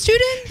school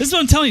student. This is what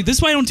I'm telling you. This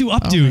is why I don't do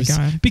updos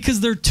God. because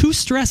they're too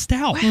stressed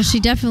out. Well,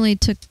 she definitely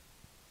took.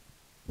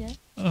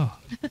 Oh,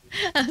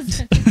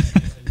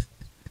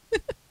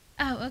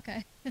 Oh,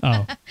 okay.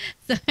 oh.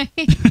 Sorry.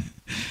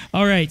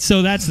 All right.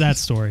 So that's that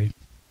story.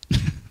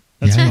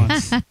 That's Yeah.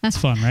 fun. It's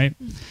fun, right?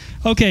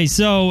 Okay.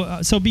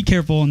 So be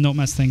careful and don't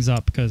mess things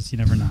up because you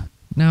never know.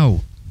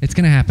 No, it's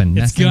gonna happen. It's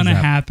Mess things gonna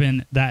up.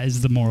 happen. That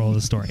is the moral of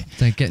the story.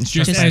 It's like getting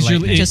struck Just by as you're-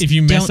 lightning. Just if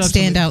you mess don't up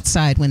stand somebody-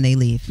 outside when they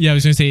leave. Yeah, I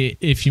was gonna say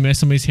if you mess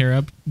somebody's hair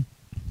up,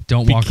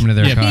 Don't walk them to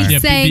their yeah, car. He's yeah,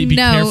 saying be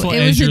no. careful It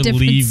as was a you're different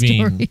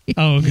leaving. story.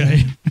 Oh,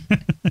 okay.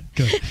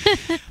 Good.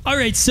 All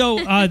right.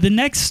 So the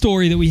next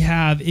story that we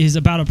have is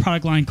about a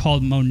product line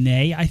called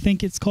Monet. I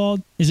think it's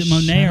called. Is it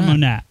Monet Shut or up.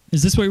 Monat?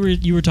 Is this what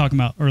you were talking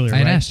about earlier? I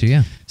had right? asked you,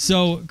 yeah.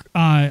 So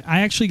I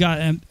actually got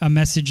a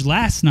message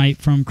last night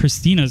from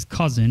Christina's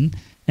cousin,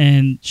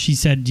 and she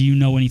said, "Do you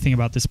know anything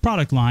about this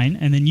product line?"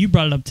 And then you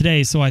brought it up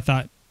today, so I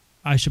thought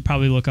I should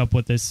probably look up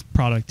what this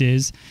product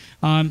is.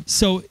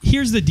 So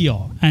here's the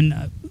deal,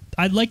 and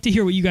I'd like to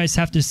hear what you guys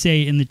have to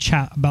say in the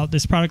chat about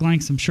this product line,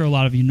 because I'm sure a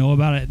lot of you know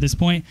about it at this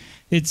point.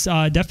 It's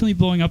definitely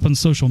blowing up on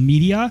social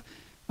media,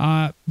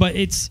 but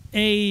it's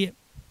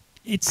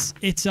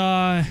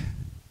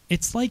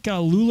like a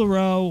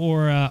LuLaRoe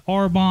or a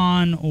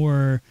Arbonne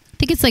or I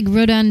think it's like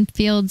Rodin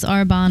Fields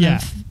Arbonne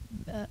Yeah.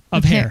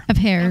 Of hair. Of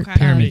hair. Okay.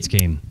 Pyramid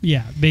scheme.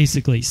 Yeah,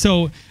 basically.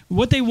 So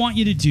what they want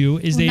you to do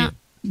is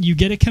you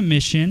get a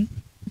commission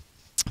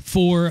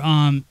for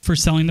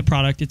selling the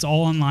product. It's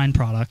all online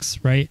products,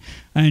 right?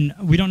 And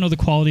we don't know the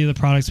quality of the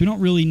products. We don't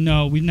really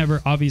know. We've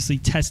never obviously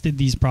tested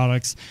these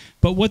products.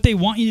 But what they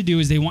want you to do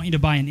is they want you to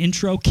buy an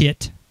intro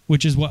kit,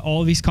 which is what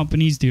all of these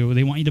companies do.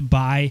 They want you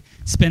to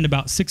spend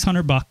about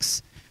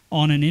 $600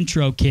 on an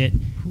intro kit,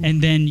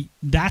 and then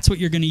that's what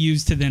you're going to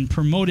use to then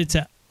promote it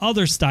to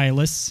other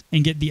stylists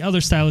and get the other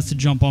stylists to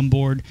jump on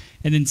board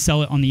and then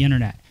sell it on the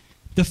internet.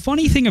 The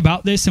funny thing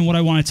about this and what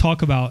I want to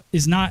talk about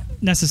is not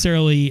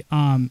necessarily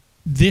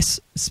this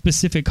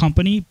specific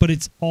company, but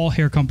it's all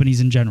hair companies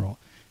in general.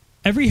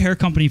 Every hair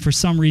company, for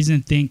some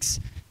reason, thinks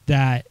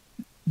that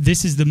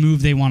this is the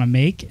move they want to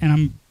make,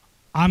 and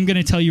I'm going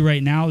to tell you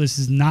right now, this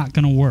is not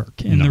going to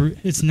work. And No.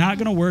 it's not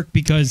going to work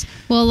because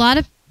Well,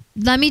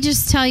 let me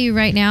just tell you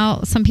right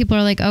now, some people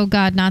are like, oh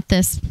God, not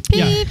this. Beep.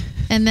 Yeah.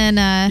 And then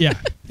yeah,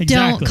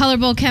 exactly. Color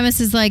Bowl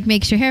Chemist is like,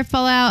 makes your hair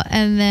fall out.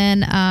 And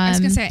then I was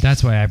gonna say,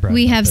 That's why I brought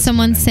we it up have this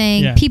someone morning.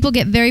 saying, Yeah. people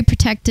get very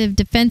protective,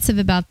 defensive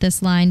about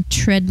this line.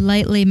 Tread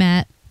lightly,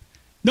 Matt.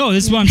 No,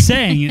 this is what I'm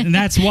saying, and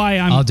that's why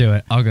I'll do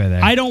it. I'll go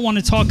there. I don't want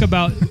to talk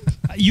about.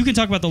 You can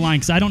talk about the line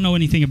because I don't know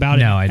anything about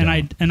it. No, I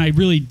And don't. I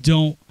really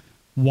don't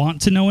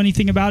want to know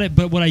anything about it,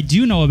 but what I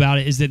do know about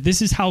it is that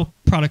this is how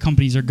product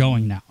companies are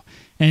going now,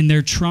 and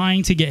they're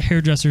trying to get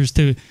hairdressers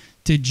to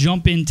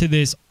jump into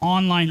this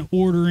online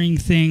ordering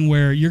thing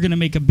where you're going to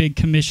make a big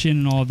commission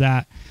and all of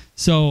that.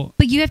 So,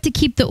 But you have to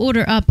keep the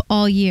order up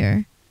all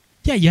year.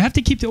 yeah, you have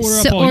to keep the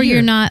order up all Or year.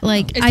 you're not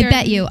like, Is I there-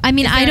 bet you. I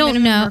mean, is there I a don't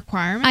minimum know.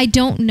 requirement? I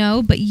don't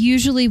know, but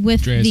usually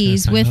with Andrea's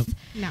these, gonna sign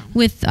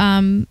with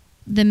No.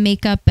 the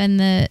makeup and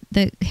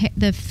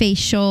the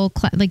facial,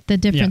 like the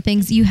different Yeah.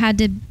 things, you had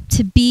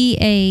to be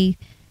a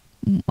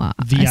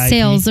VIP,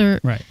 sales or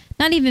right.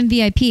 not even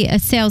VIP, a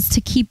sales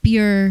to keep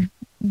your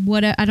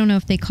I don't know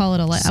if they call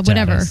it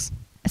whatever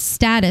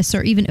status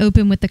or even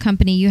open with the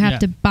company. You have Yeah.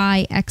 to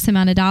buy X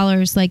amount of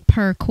dollars, like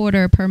per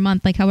quarter, per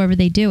month, like however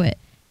they do it.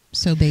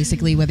 So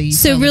basically, whether you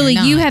So sell it or really,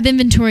 you not- have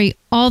inventory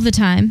all the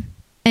time,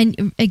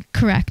 and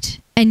correct,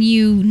 and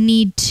you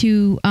need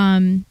to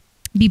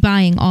be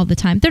buying all the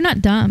time. They're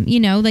not dumb,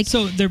 like.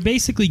 So they're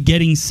basically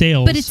getting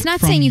sales. But it's not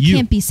from saying you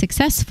can't be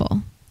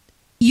successful.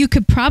 You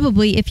could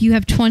probably, if you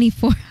have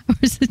 24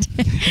 hours a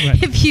day,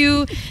 Right. if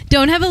you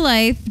don't have a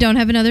life, don't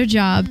have another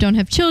job, don't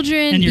have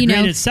children, And you're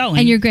great at selling.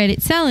 and you're great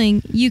at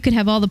selling, you could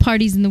have all the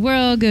parties in the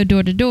world, go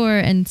door to door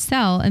and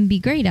sell and be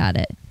great at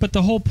it. But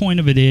the whole point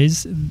of it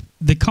is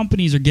the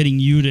companies are getting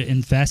you to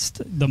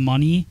invest the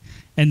money,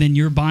 and then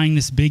you're buying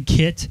this big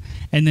kit,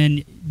 and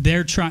then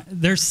they're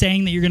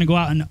saying that you're going to go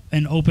out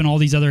and open all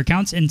these other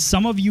accounts, and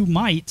some of you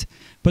might,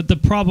 but the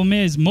problem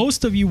is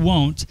most of you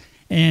won't.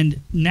 And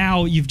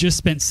now you've just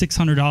spent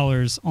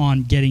 $600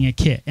 on getting a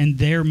kit, and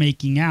they're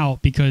making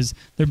out because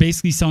they're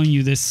basically selling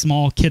you this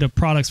small kit of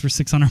products for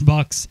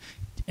 $600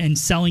 and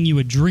selling you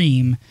a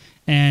dream.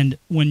 And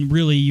when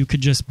really you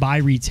could just buy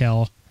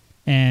retail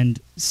and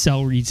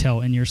sell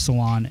retail in your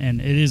salon,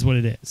 and it is what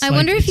it is. I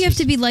wonder if you have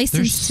to be There's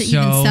licensed to so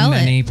even sell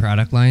many it.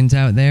 product lines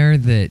out there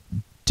that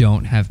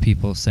don't have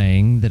people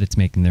saying that it's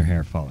making their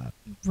hair fall out.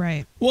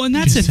 Right. Well, and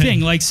that's Just the saying.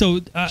 thing. Like, so,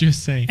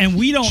 Just saying. and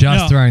we don't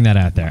Just know. throwing that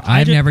out there.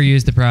 I I've ju- never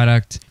used the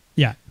product,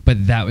 Yeah,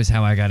 but that was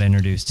how I got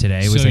introduced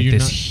today. It was So like you're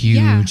this not-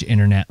 huge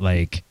internet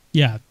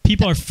yeah.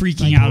 People are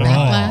freaking Like out about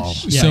brawl.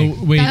 Backlash. it. Yeah. So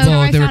wait, That's how Well,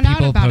 I there were found out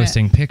people about it.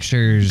 posting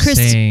pictures Chris-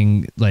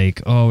 saying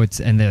like, "Oh, it's,"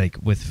 and they like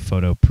with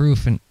photo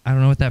proof, and I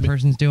don't know what that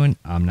person's doing.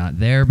 I'm not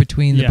there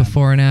between the Yeah.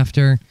 before and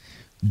after,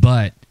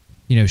 but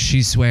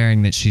she's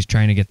swearing that she's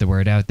trying to get the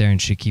word out there, and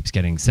she keeps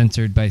getting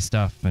censored by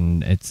stuff,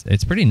 and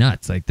it's pretty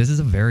nuts. Like this is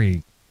a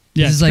very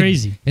Yeah, this it's is like,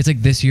 crazy. It's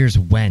like this year's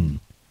when.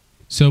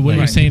 so what Like,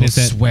 you're saying people is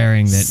that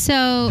swearing that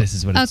So this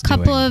is what a it's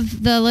couple doing.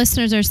 of the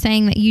listeners are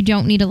saying that you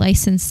don't need a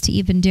license to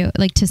even do it,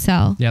 like to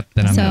sell. Yep,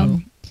 then I'm So-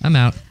 out. I'm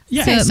out.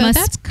 Yeah. So Okay, it so must-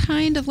 that's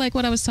kind of like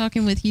what I was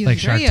talking with you, Like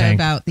Shark Andrea, Tank.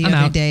 about the I'm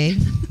other out. day,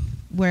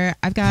 where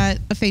I've got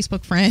a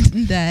Facebook friend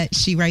that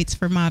she writes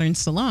for Modern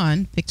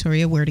Salon,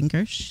 Victoria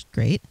Werdinger. She's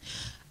great.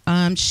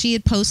 She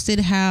had posted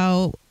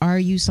how are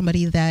you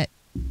somebody that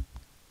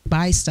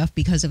buys stuff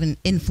because of an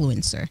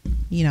influencer,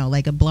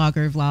 like a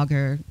blogger,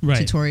 vlogger, Right.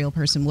 tutorial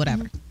person,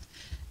 whatever.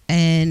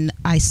 And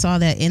I saw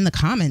that in the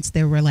comments,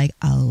 there were like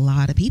a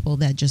lot of people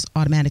that just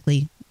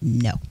automatically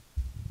no.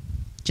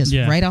 Just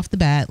Yeah. right off the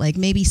bat, like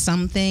maybe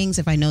some things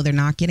if I know they're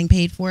not getting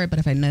paid for it, but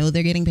if I know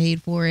they're getting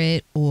paid for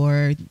it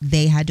or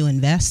they had to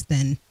invest,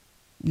 then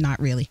not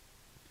really.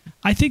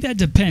 I think that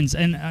depends,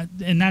 and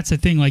that's the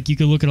thing. Like, you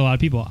could look at a lot of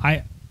people.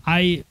 I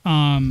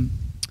am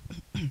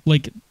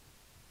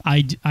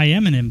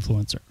an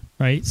influencer,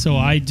 right? So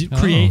I do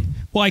create.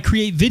 Well, I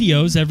create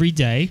videos every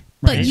day,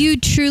 But right? you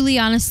truly,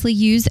 honestly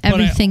use But I-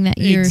 everything that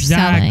you're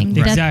selling.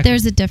 Exactly.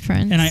 There's a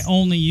difference. and I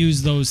only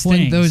use those Well,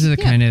 things. those are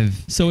the Yeah. kind of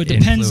So it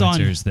depends on-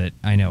 influencers that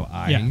I know.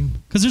 Yeah,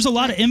 because there's a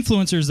lot of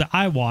influencers that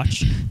I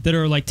watch that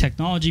are like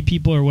technology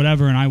people or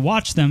whatever, and I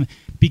watch them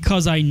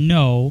because I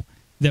know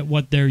that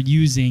what they're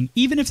using,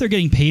 even if they're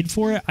getting paid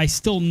for it, I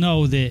still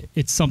know that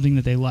it's something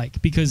that they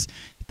like. Because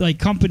like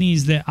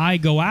companies that I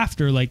go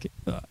after, like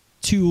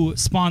to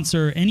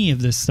sponsor any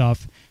of this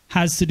stuff,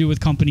 has to do with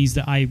companies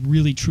that I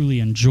really truly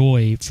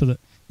enjoy for the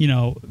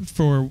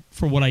for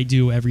what I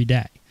do every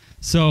day.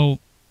 So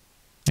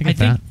I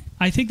get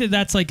I think that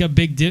that's like a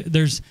big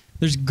there's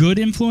good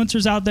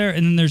influencers out there,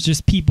 and then there's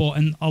just people,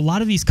 and a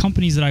lot of these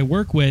companies that I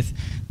work with,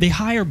 they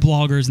hire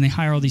bloggers and they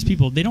hire all these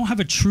people. They don't have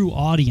a true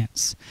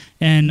audience.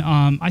 And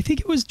I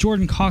think it was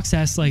Jordan Cox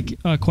asked like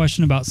a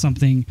question about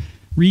something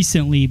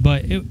recently,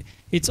 but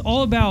it's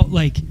all about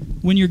like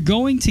when you're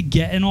going to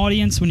get an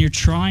audience, when you're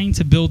trying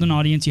to build an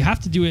audience, you have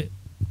to do it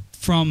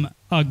from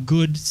a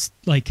good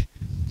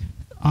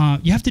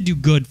you have to do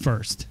good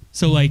first.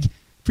 So like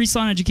Free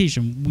Salon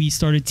Education, we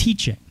started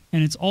teaching,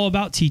 and it's all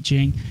about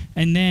teaching.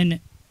 And then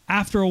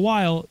after a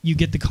while, you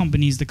get the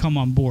companies to come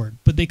on board,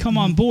 but they come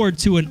on board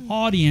to an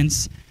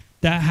audience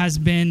that has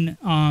been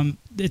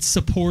it's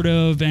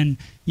supportive and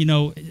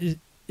it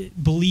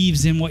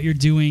believes in what you're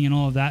doing and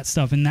all of that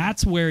stuff. And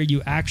that's where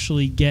you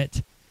actually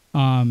get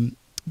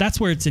that's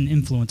where it's an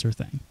influencer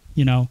thing.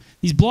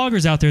 These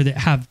bloggers out there that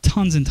have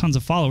tons and tons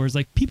of followers,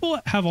 like people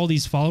that have all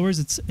these followers,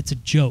 it's a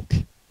joke.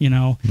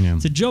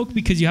 It's a joke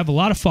because you have a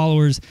lot of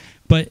followers,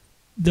 but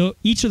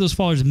each of those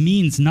followers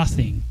means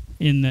nothing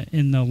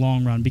in the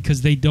long run,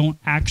 because they don't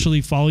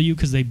actually follow you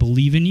because they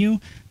believe in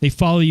you. They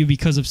follow you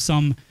because of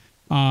some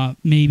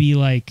maybe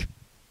like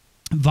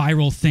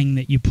viral thing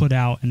that you put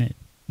out and it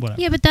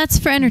whatever. Yeah, but that's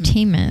for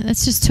entertainment.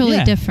 That's just totally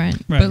Yeah.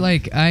 different. Right. But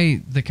like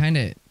I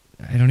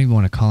don't even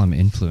want to call them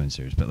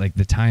influencers, but like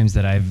the times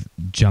that I've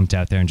jumped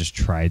out there and just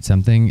tried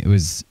something, it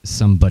was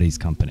somebody's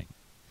company.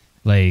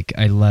 Like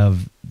I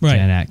love Right.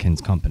 Jen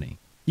Atkins' company.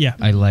 Yeah.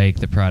 I like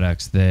the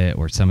products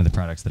or some of the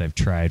products that I've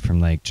tried from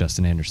like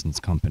Justin Anderson's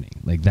company,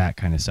 like that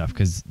kind of stuff,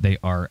 because they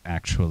are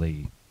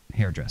actually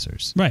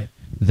hairdressers Right.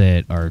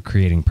 that are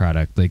creating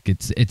product. Like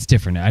it's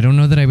different. I don't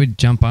know that I would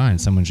jump on.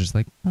 Someone's just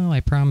like, oh, I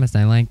promise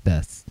I like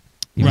this,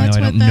 even Right. though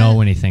I That's don't what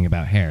know anything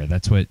about hair.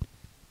 That's what,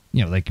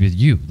 like with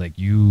you, like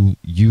you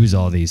use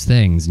all these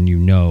things and you're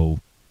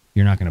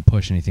not going to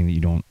push anything that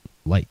you don't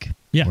like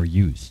Yeah. or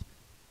use.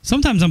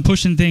 Sometimes I'm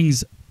pushing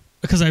things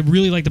because I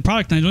really like the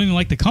product and I don't even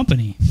like the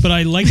company, but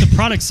I like the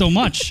product so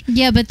much.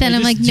 Yeah, but then I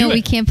I'm just like, do no, we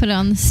it. can't put it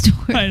on the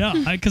store. I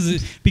know, because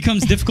it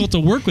becomes difficult to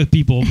work with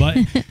people, but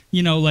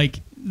like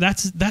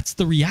that's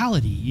the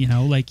reality,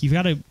 like you've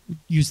got to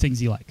use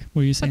things you like.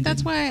 What are you saying? But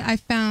that's Dayton? why I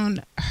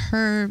found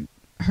her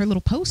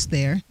little post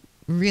there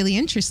really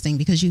interesting,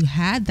 because you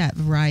had that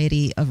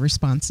variety of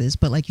responses.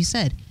 But like you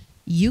said,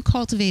 you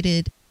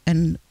cultivated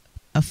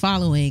a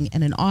following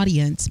and an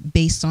audience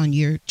based on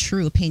your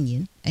true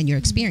opinion and your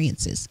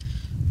experiences.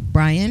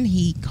 Brian,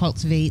 he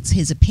cultivates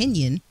his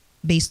opinion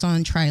based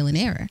on trial and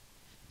error.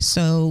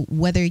 So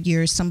whether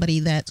you're somebody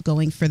that's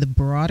going for the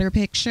broader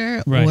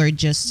picture Right. or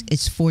just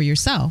it's for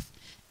yourself,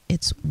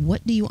 it's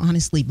what do you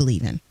honestly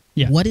believe in?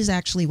 Yeah. What is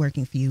actually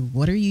working for you?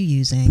 What are you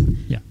using?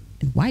 Yeah.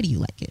 And why do you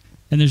like it?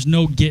 And there's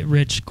no get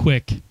rich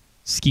quick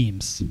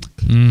schemes.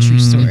 True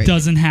story. It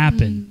doesn't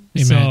happen.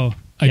 Hey, So Matt,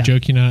 I yeah.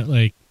 joke you not,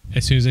 like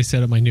as soon as I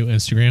set up my new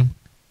Instagram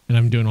and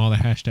I'm doing all the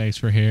hashtags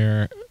for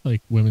hair, like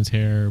women's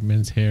hair,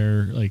 men's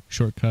hair, like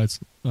shortcuts,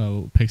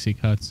 pixie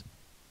cuts,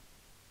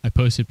 I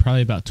posted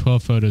probably about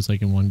 12 photos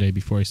like in one day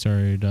before I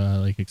started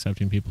like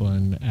accepting people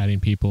and adding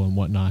people and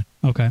whatnot.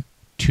 Okay.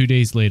 2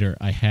 days later,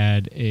 I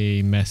had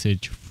a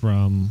message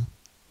from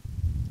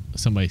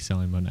somebody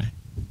selling Monet.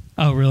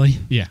 Oh, really?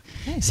 Yeah.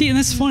 See, and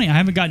that's funny. I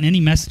haven't gotten any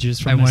messages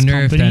from I this wonder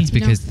if company. that's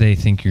because they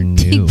think you're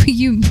new.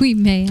 we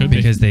may Could have. be.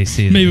 Because they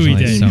see that Maybe there's we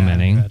only did. so Yeah.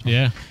 many.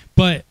 Yeah.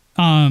 But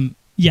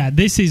yeah,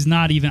 this is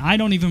not even. I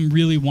don't even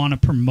really want to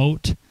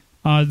promote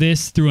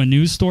this through a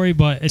news story,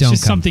 but it's Don't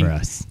just come something for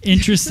us.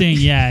 interesting.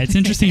 Yeah, it's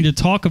interesting to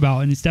talk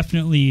about, and it's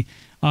definitely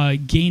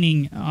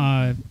gaining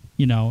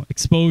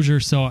exposure.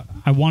 So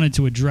I wanted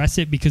to address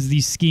it because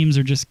these schemes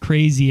are just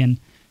crazy, and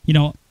I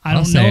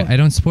don't know. I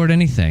don't support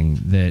anything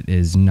that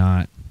is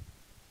not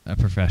a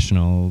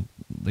professional.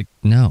 Like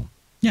no.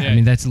 Yeah. I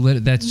mean that's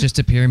just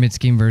a pyramid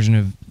scheme version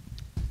of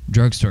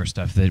drugstore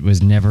stuff that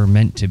was never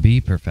meant to be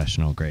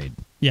professional grade.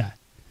 Yeah.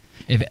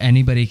 If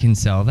anybody can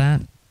sell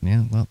that,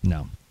 yeah, well,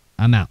 no.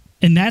 I'm out.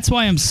 And that's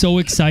why I'm so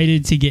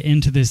excited to get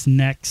into this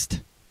next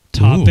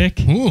topic.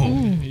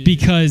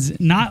 Because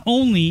not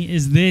only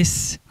is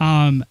this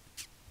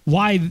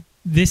why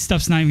this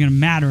stuff's not even going to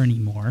matter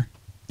anymore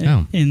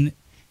in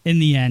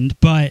the end,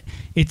 but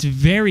it's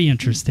very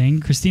interesting.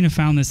 Christina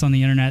found this on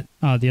the internet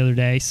the other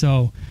day.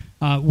 So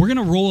we're going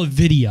to roll a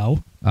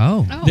video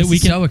that we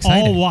can so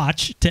exciting. all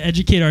watch to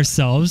educate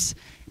ourselves.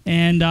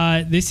 And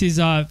this is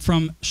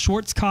from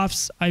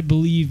Schwarzkopf's, I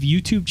believe,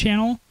 YouTube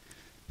channel.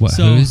 What?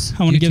 So Who's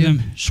I want to give YouTube?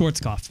 them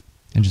Schwarzkopf.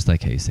 I just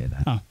like how you say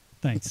that. Oh,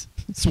 thanks.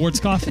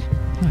 Schwarzkopf.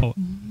 Oh.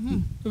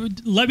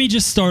 Let me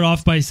just start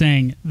off by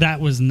saying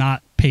that was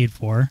not paid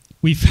for.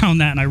 We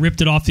found that and I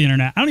ripped it off the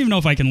internet. I don't even know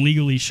if I can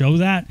legally show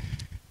that,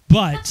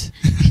 but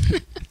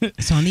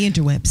It's on the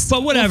interwebs.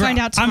 but whatever. We'll find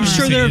out I'm tomorrow.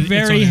 sure they're It's on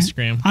very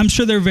Instagram. I'm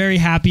sure they're very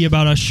happy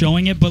about us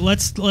showing it, but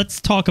let's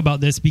talk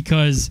about this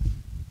because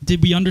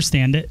did we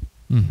understand it?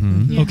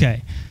 Mm-hmm. Yeah.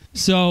 Okay.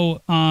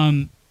 So,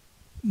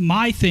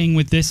 my thing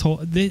with this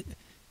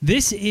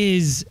this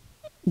is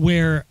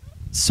where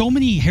so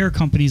many hair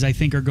companies, I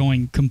think, are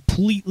going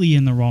completely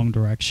in the wrong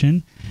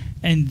direction.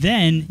 And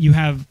then you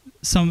have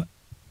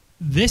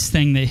this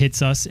thing that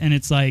hits us, and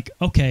it's like,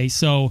 okay,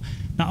 so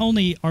not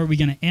only are we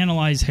going to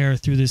analyze hair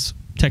through this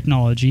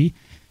technology,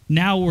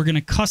 now we're going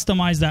to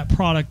customize that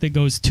product that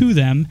goes to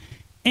them,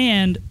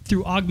 and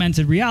through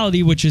augmented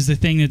reality, which is the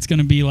thing that's going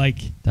to be like,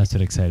 That's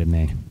what excited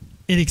me.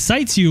 it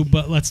excites you,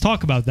 but let's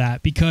talk about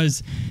that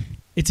because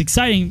it's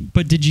exciting.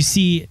 But did you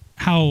see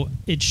how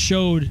it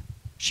showed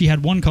she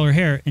had one color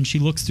hair and she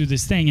looks through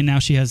this thing and now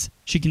she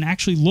can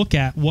actually look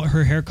at what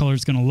her hair color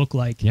is going to look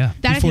like Yeah.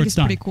 That I before think it's is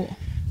done. pretty cool.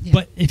 Yeah.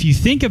 But if you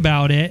think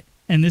about it,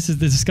 and this is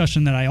the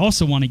discussion that I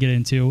also want to get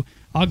into,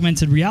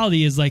 augmented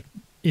reality is like,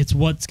 it's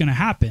what's going to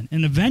happen.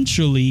 And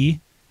eventually,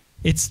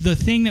 it's the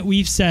thing that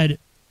we've said,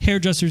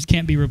 hairdressers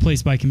can't be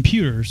replaced by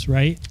computers,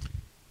 right?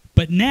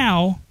 But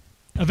now,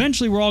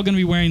 eventually, we're all going to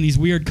be wearing these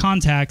weird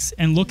contacts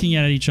and looking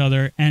at each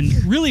other.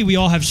 And really, we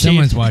all have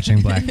Someone's shaved...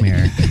 watching Black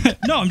Mirror.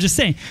 No, I'm just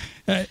saying.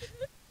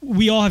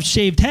 We all have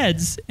shaved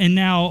heads, and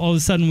now all of a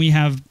sudden we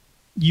have,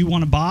 you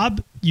want a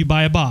bob, you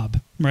buy a bob,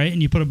 right?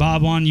 And you put a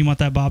bob on, you want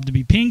that bob to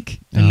be pink.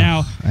 And Oh,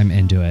 now, I'm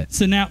into it.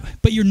 so now,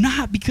 but you're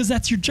not because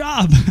that's your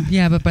job.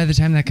 Yeah, but by the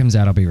time that comes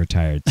out, I'll be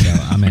retired, so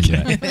I'm into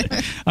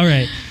it. All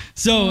right.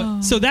 So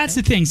that's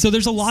the thing. So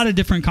there's a lot of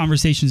different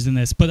conversations in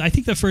this, but I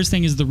think the first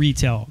thing is the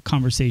retail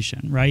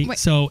conversation, right? Wait.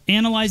 So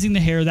analyzing the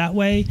hair that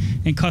way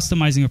and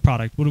customizing a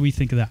product. What do we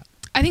think of that?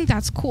 I think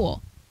that's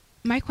cool.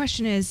 My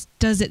question is,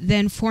 does it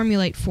then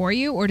formulate for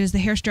you, or does the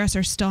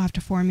hairdresser still have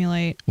to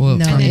formulate? Well,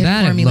 No, from it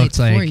that, it formulates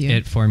looks for like you.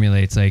 it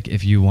formulates like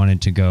if you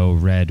wanted to go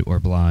red or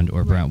blonde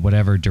or brown,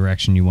 whatever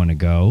direction you want to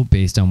go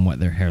based on what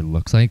their hair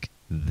looks like.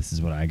 This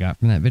is what I got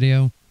from that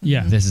video.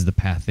 Yeah. This is the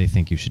path they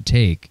think you should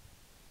take.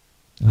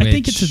 I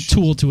think it's which- a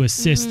tool to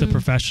assist the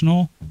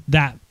professional.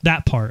 That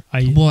part.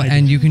 Well, I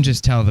and you can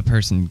just tell the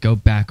person, go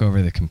back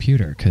over the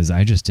computer because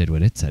I just did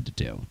what it said to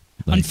do.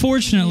 Like,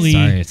 unfortunately,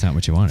 sorry, it's not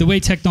what you wanted. the way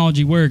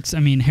technology works, I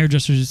mean,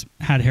 hairdressers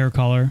had hair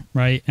color,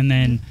 right? And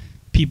then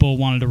people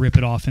wanted to rip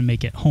it off and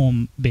make it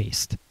home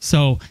based.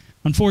 So,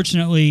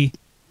 unfortunately,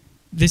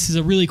 this is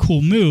a really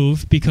cool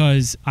move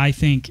because I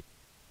think,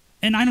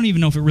 and I don't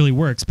even know if it really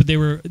works, but they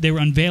were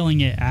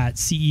unveiling it at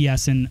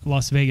CES in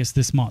Las Vegas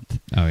this month.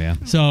 Oh yeah.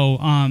 So,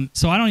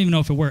 so I don't even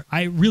know if it worked.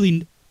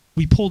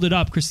 We pulled it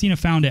up. Christina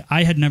found it.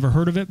 I had never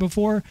heard of it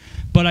before,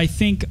 but I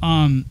think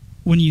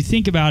when you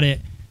think about it,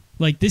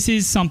 like this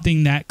is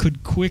something that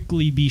could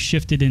quickly be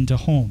shifted into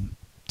home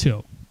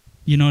too.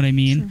 You know what I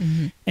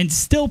mean? And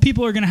still,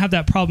 people are going to have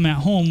that problem at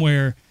home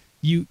where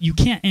you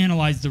can't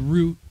analyze the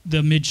root,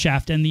 the mid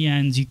shaft, and the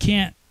ends. You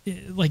can't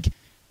like.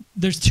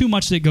 There's too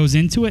much that goes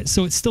into it,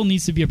 so it still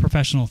needs to be a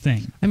professional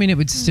thing. I mean, it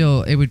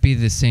would be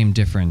the same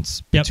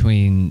difference Yep.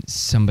 between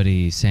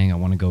somebody saying I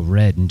want to go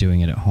red and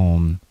doing it at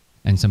home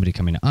and somebody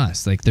coming to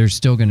us. Like, there's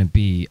still going to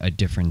be a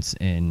difference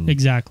in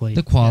Exactly.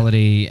 the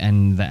quality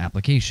and the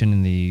application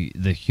and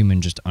the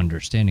human just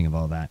understanding of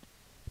all that.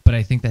 But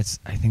I think that's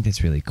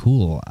really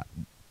cool.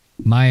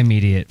 My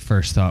immediate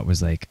first thought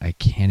was like, I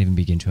can't even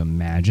begin to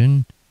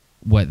imagine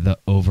what the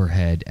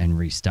overhead and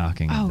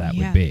restocking of that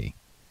would be.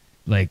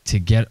 Like, to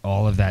get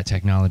all of that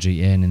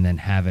technology in and then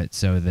have it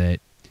so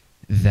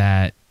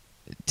that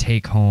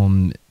take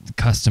home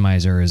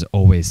customizer is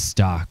always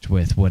stocked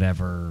with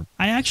whatever.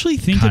 I actually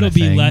think kind it'll of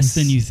be less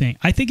things. than you think.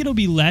 I think it'll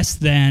be less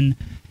than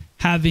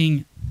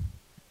having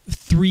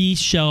 3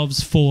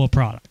 shelves full of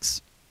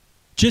products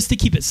just to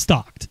keep it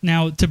stocked.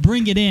 Now, to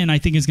bring it in, I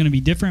think is going to be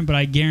different, but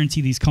I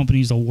guarantee these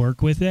companies will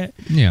work with it.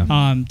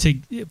 Yeah.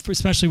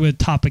 Especially with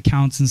top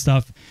accounts and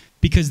stuff,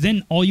 because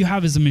then all you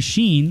have is a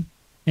machine,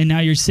 and now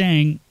you're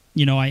saying,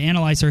 you know, I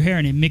analyze her hair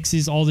and it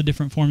mixes all the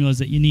different formulas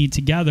that you need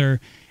together.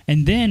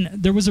 And then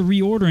there was a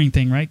reordering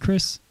thing, right,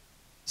 Chris?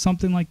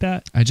 Something like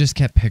that. I just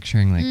kept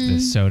picturing like the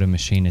soda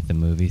machine at the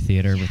movie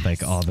theater with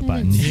like all the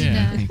buttons.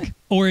 Yeah. Like,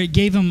 Or it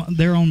gave them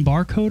their own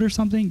barcode or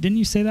something. Didn't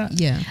you say that?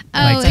 Yeah.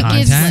 Like it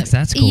gives contacts?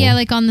 That's cool. Yeah,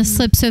 like on the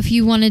slip. So if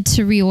you wanted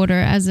to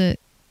reorder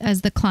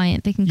as the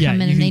client, they can Yeah,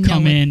 come in you and they can know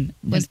come what in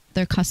was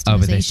their oh, but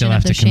customization they still of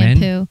have their to come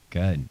shampoo. in.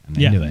 Good. I'm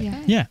Yeah. into it.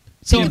 Yeah. Yeah.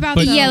 Think So, about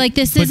but, the- Yeah, like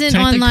this But isn't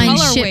technically- online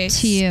Color shipped waste.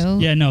 to you.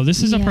 yeah, no,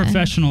 this is a Yeah.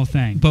 professional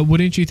thing. But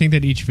wouldn't you think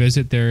that each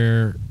visit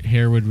their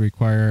hair would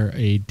require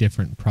a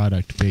different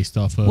product based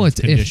off of Well, it's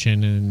if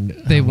condition and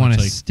They how want much,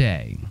 to like,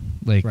 stay.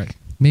 Like, Right.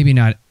 maybe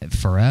not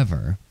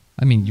forever.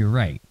 I mean, you're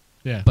right.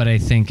 yeah. But I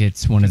think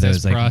it's one of 'Cause those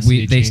as like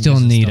porosity they still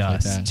changes and need stuff like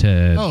us that.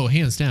 to Oh,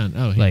 hands down.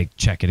 Oh, like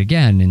check it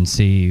again and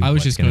see. I was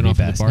what's just gonna going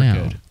be off of the best now.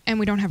 barcode. And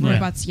we don't have Yeah.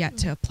 robots yet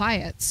to apply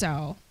it,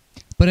 so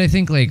But I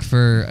think like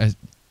for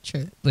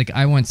True. like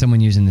I want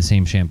someone using the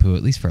same shampoo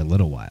at least for a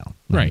little while,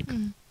 like, Right.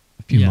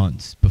 A few Yeah.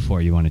 months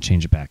before you want to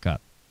change it back up.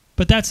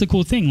 But that's the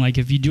cool thing. Like,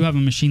 if you do have a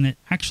machine that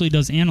actually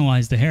does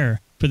analyze the hair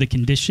for the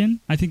condition,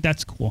 I think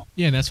that's cool.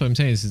 Yeah, and that's what I'm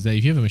saying is that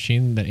if you have a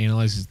machine that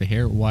analyzes the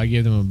hair, why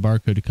give them a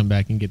barcode to come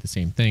back and get the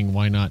same thing?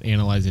 Why not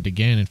analyze it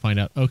again and find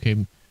out, okay,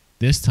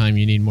 this time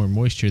you need more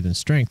moisture than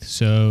strength,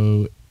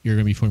 so you're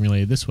going to be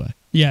formulated this way.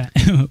 Yeah.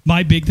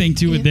 My big thing,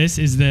 too, with this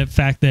is the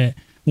fact that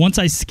once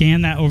I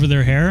scan that over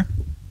their hair,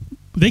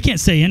 they can't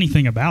say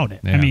anything about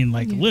it. I Yeah. mean,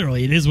 like,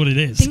 literally, it is what it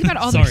is. think about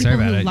all the Sorry. people Sorry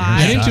about who it. lie.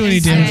 Yeah. Didn't do any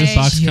and damage with say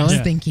box Just color.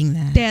 Yeah. thinking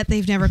that. that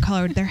they've never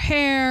colored their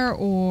hair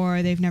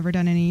or they've never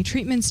done any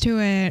treatments to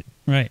it.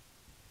 Right.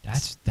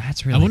 That's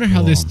really. I wonder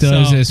how this cool.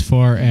 does So- as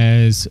far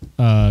as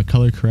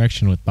color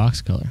correction with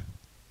box color.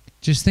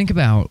 Just think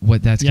about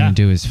what that's Yeah. going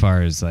to do as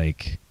far as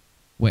like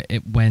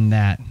when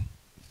that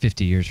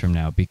 50 years from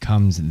now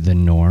becomes the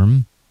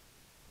norm,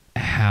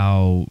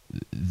 how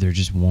there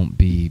just won't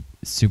be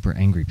super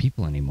angry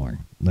people anymore.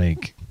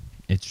 Like,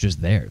 it's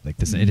just there. Like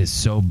this, it is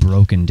so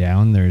broken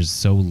down. There's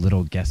so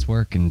little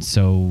guesswork and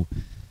so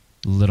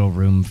little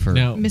room for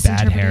Now- bad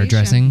Misinterpretation.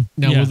 hairdressing.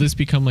 Now, Yeah. will this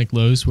become like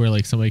Lowe's where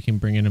like somebody can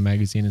bring in a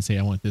magazine and say,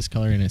 I want this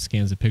color, and it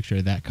scans a picture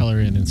of that color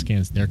and then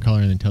scans their color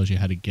and then tells you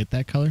how to get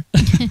that color?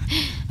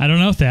 I don't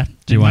know if that.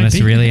 Do you it want might us to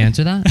be. really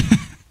answer that?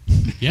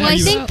 Yeah. Well, I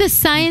you- think the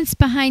science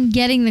behind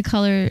getting the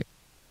color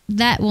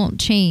that won't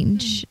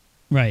change,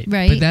 Right.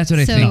 right? But that's what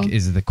I So- think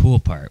is the cool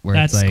part, where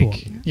That's it's like,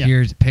 cool. Yeah.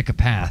 here's pick a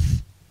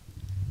path,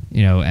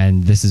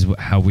 and this is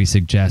how we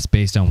suggest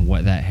based on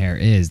what that hair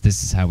is.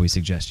 This is how we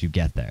suggest you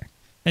get there.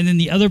 And then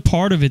the other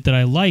part of it that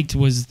I liked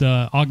was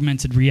the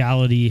augmented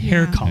reality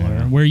hair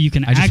color, where you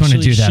can I just actually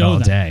want to do that show all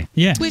them. day.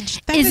 Yeah.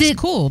 Which that Is is it-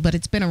 cool, but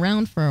it's been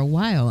around for a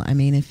while. I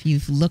mean, if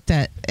you've looked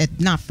at it,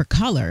 not for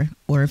color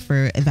or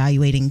for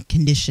evaluating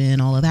condition,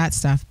 all of that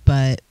stuff,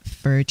 but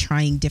for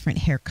trying different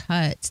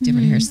haircuts,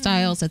 different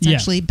hairstyles, that's Yeah.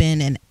 actually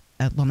been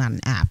well, not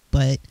an app,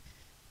 but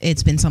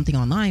it's been something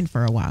online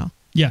for a while.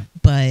 Yeah.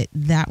 But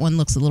that one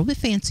looks a little bit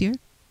fancier.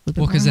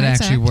 Well, because it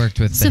actually worked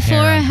with the hair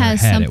Sephora on her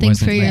has head. It something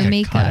wasn't for your like a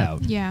makeup.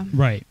 cutout. Yeah.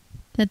 Right.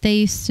 that they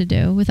used to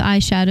do with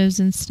eyeshadows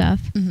and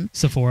stuff.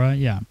 Sephora.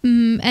 Yeah.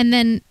 And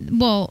then,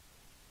 well,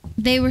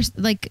 they were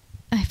like,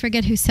 I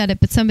forget who said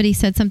it, but somebody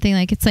said something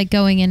like, it's like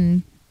going in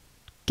and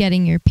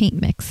getting your paint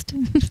mixed.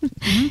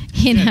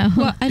 You know?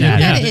 Well, I know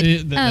Yeah,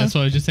 that that's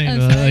what I was just saying. Oh,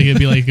 sorry. Like it'd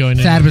be like going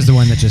in. Thad was the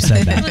one that just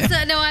said that. What's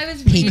that? No, I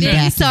was Piggyback.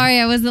 reading. Sorry,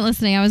 I wasn't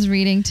listening. I was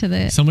reading to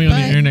the. Somebody on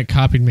the But- internet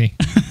copied me.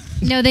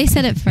 No, they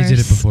said it He first. did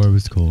it before. It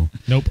was cool.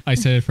 Nope, I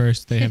said it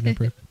first. They have no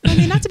proof. I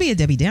mean, not to be a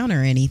Debbie Downer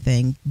or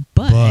anything,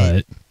 but,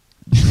 But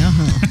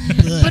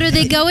But are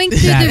they going through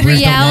Zach, the where's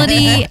the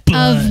reality But-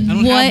 of I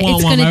don't what have womp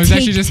it's womp. going I to was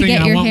actually take just to thinking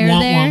get I your want hair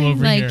womp there? womp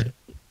over Like, here.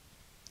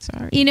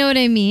 sorry. you know what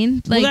I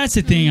mean? Well, Like, that's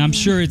the thing. I'm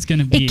sure it's going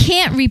to be. it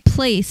can't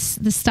replace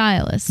the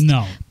stylist.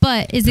 No.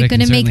 But is But it it going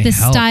to can make the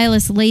certainly help.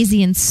 stylist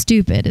lazy and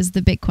stupid? Is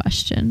the big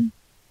question.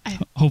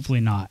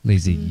 Hopefully not.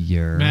 lazy,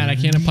 you're Matt, I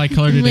can't apply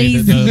color today.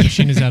 The Lazy.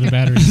 machine is out of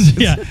batteries.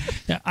 Yeah.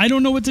 I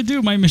don't know what to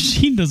do. My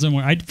machine doesn't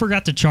work. I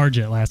forgot to charge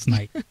it last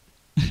night.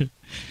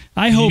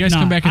 I hope You guys not.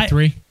 come back at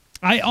 3.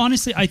 I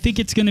honestly, I think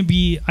it's going to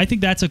be. I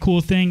think that's a cool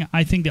thing.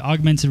 I think the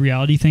augmented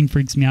reality thing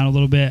freaks me out a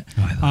little bit.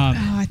 Oh,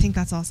 I think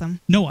that's awesome.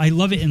 No, I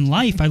love it in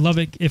life. I love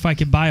it if I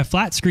could buy a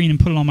flat screen and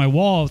put it on my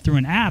wall through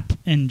an app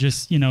and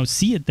just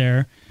see it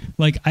there.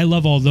 Like, I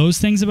love all those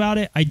things about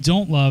it. I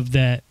don't love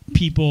that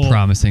people.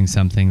 promising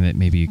something that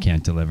maybe you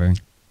can't deliver.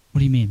 What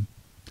do you mean?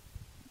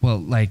 Well,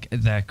 like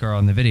that girl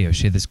in the video,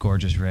 she had this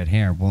gorgeous red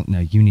hair. Well, no,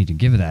 you need to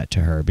give that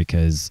to her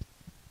because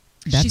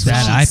That's She's what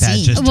that she's iPad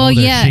seen. just Well, told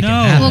her yeah. she can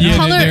No. have Well, it. Yeah,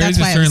 color- there That's is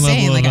a why I certain was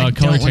saying, level like, I of don't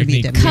color wanna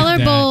be technique Debbie with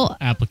Colorable- that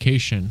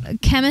application.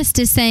 Chemist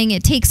is saying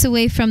it takes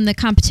away from the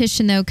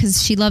competition though,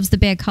 because she loves the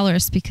bad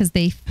colorists because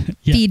they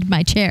Yeah. feed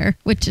my chair,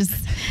 which is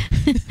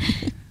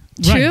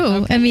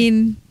true. I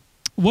mean,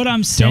 What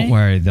I'm saying. Don't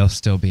worry, they'll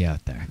still be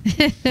out there.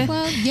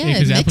 Well, yeah,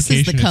 because it mixes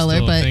application the color, is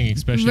still a but thing,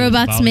 especially with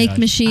robots the make balayage.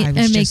 machine I was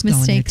make just going there.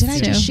 mistakes Did I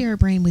too. just share a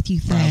brain with you,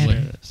 Thad?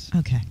 Probably.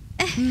 Okay.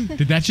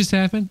 Did that just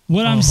happen?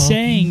 What I'm Uh-huh.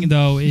 saying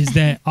though is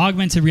that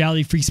augmented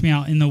reality freaks me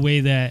out in the way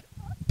that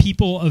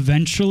people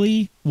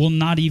eventually will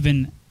not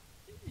even.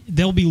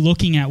 They'll be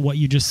looking at what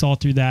you just saw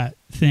through that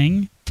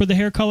thing for the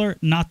hair color,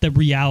 not the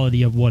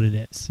reality of what it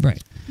is.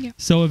 Right.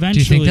 So Do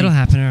eventually, you think that'll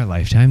happen in our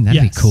lifetime?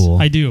 That'd yes, be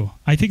cool. I do.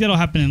 I think that'll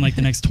happen in like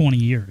the next 20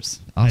 years.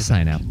 I'll I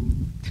sign up.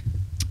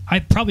 I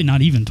probably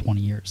not even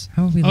 20 years.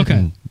 How are we Okay.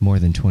 living more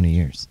than 20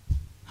 years?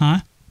 Huh?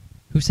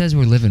 Who says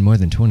we're living more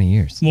than 20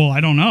 years? Well, I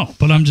don't know,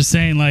 but I'm just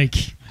saying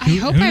like. I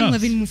hope who I'm knows?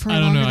 living for I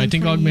don't know. longer I than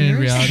think 20 augmented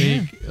years.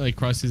 reality like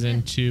crosses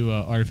into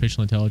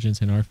artificial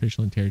intelligence, and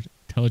artificial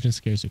intelligence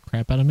scares the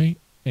crap out of me.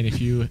 And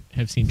if you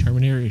have seen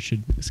Terminator, it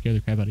should scare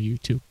the crap out of you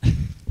too.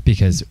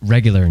 Because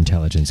regular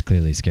intelligence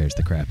clearly scares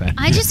the crap out of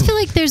you. I just feel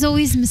like there's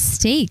always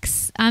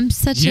mistakes. I'm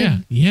such Yeah.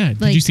 Did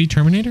like- you see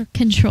Terminator? a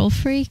control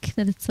freak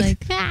that it's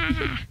like,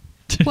 ah.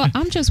 Well,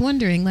 I'm just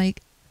wondering,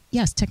 like,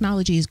 yes,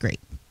 technology is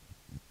great.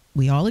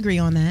 We all agree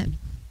on that.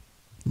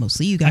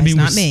 Mostly you guys, I mean,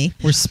 not me.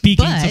 We're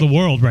speaking But- to the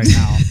world right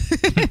now.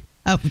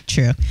 Oh,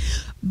 true.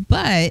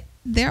 But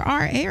there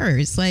are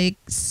errors. Like,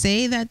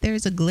 say that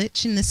there's a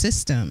glitch in the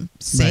system.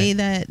 Say Right.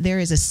 that there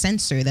is a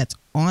sensor that's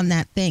on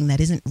that thing that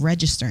isn't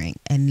registering,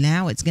 and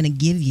now it's going to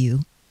give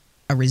you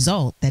a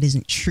result that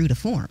isn't true to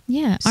form.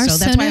 Yeah, our So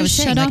that's why I was sonars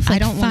saying, shut like, off I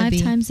like don't wanna 5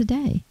 be- times a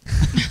day.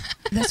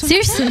 That's what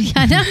Seriously,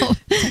 I know.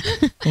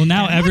 Well,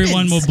 now That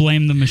everyone happens. will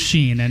blame the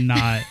machine and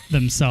not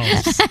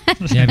themselves.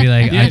 Yeah, be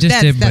like, Yeah, I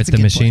just did that's what a the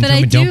good machine point. told But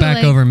me. I Don't do, back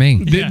like- over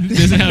me. Yeah. I was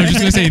just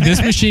gonna say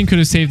this machine could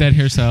have saved that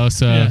hairstyle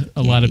Yeah.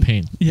 a lot of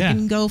pain. You Yeah,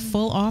 can go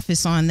full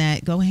office on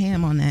that. Go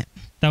ham on that.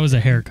 that was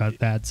a haircut,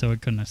 that, so it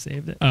couldn't have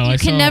saved it. Oh, I You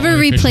saw can never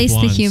artificial replace the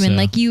blonde, human. so-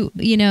 Like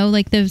you know,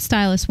 like the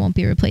stylist won't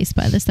be replaced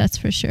by this. That's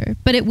for sure.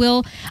 But it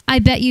will. I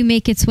bet you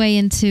make its way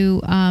into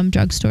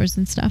drugstores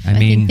and stuff. I I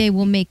mean- think they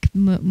will make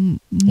more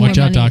Watch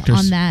out, money doctors.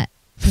 on that.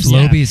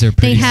 Flobies are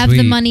pretty They have sweet.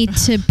 the money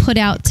to put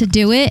out to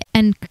do it,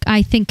 and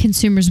I think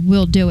consumers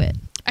will do it.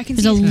 I can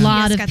There's see a CVS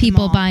lot got of them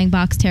people all. buying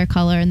boxed hair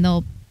color, and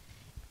they'll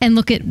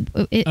look at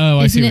it. Oh,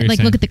 I see isn't what it you're like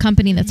saying. look at the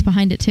company that's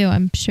behind it too?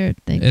 I'm sure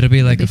It'll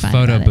be like they'll a fine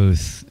photo about it.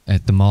 booth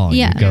at the mall.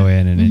 Yeah. You go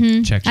in and it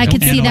Mhm. checks I your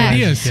could see that.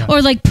 Ideas. Yeah.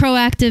 Or like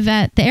proactive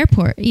at the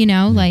airport. You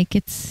know, like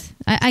it's.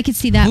 I could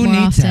see that Who more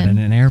needs that often.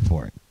 in an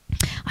airport?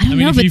 I don't I mean,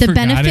 know, if but you the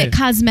forgot Benefit it-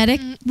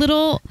 Cosmetic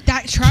little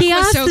That truck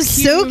kiosk was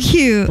is so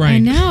cute.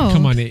 Brian, I know.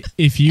 Come on,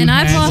 if you And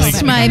I've had, lost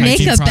like, my a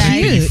hygiene makeup product that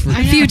you bag for-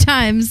 a few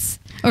times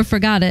or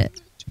forgot it.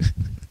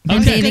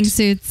 And Okay. bathing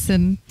suits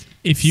and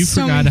If you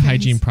So forgot many a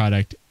hygiene things.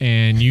 product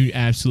and you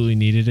absolutely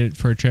needed it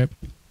for a trip,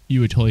 you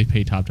would totally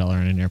pay top dollar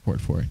in an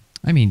airport for it.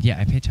 I mean, yeah,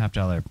 I pay top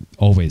dollar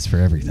always for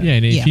everything. Yeah,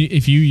 and Yeah.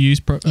 if you use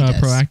does.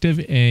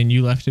 Proactive and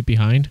you left it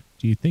behind,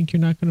 do you think you're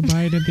not going to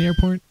buy it at the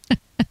airport?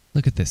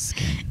 Look at this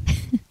skin.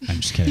 I'm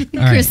just kidding.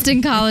 All right.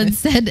 Kristen Collins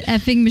said,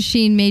 "Effing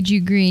machine made you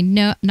green."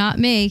 No, not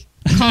me.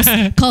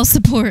 Call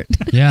support.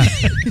 Yeah.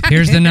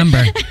 Here's the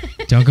number.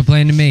 Don't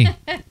complain to me.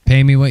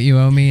 Pay me what you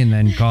owe me and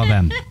then call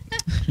them.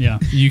 Yeah.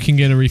 You can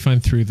get a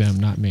refund through them,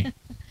 not me.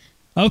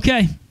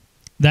 Okay.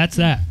 That's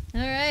that. All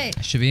right.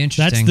 Should be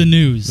interesting. That's the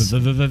news.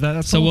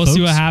 That's So all, we'll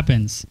see what folks.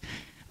 happens.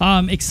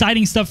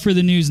 Exciting stuff for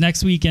the news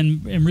next week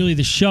and really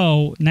the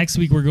show. Next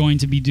week we're going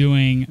to be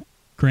doing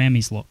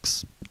Grammys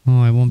looks.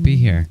 Oh, I won't be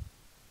here.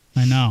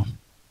 I know.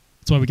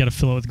 That's why we got to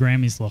fill it with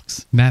Grammys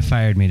looks. Matt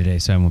fired me today,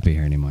 so I won't be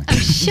here anymore.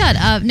 Shut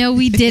up. No,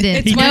 we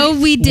didn't. No,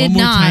 we did One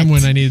more not. time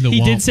when I needed the He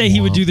womp did say he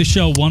would womp. do the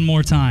show one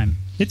more time.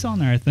 It's on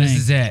there, I think. This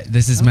is it.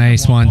 This is my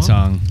swan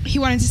song. He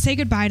wanted to say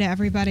goodbye to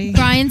everybody.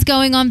 Brian's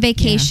going on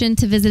vacation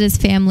to visit his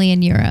family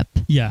in Europe.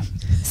 Yeah.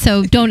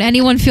 So don't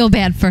anyone feel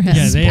bad for him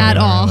Yeah, they at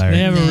Spoiler all. alert. They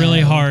have a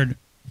really No. hard...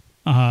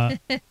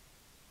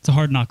 it's a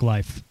hard knock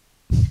life.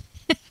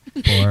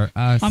 For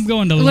us. I'm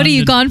going to What are you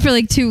London. gone for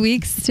like 2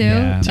 weeks too?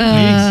 Yeah. 2 weeks.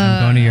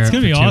 I'm going to Europe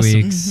gonna for be 2 awesome.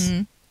 weeks.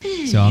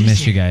 Mhm. So I'll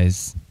miss you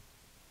guys.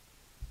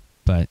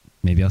 But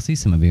maybe I'll see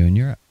some of you in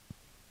Europe.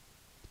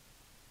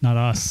 Not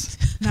us.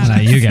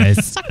 Not you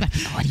guys.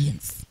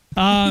 Audience.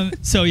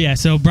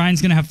 So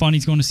Brian's going to have fun.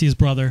 He's going to see his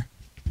brother.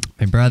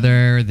 My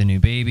brother, the new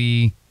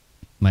baby,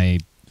 my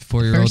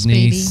 4-year-old First baby.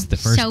 niece, the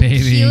first so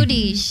baby.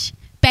 cuties.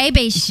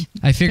 Babies.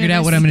 I figured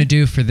out what I'm going to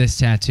do for this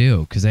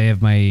tattoo because I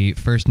have my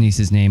first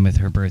niece's name with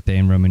her birthday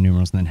in Roman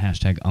numerals and then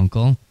hashtag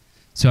uncle.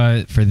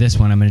 So for this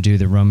one, I'm going to do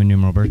the Roman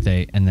numeral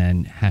birthday and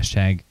then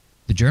hashtag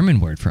the German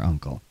word for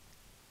uncle,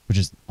 which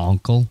is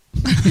onkel.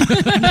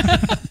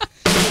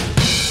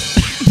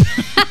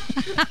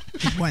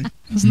 One.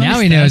 Now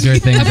he knows where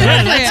things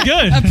Yeah, are. that's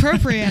good.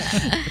 Appropriate.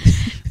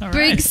 All right.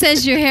 Briggs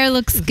says your hair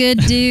looks good,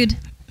 dude.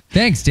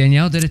 Thanks,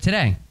 Danielle. Did it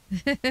today.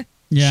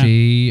 Yeah.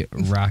 She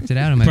rocked it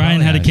out on my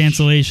Brian had a balayage.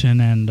 cancellation,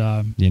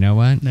 and You know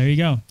what? there you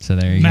go. So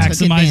there you go.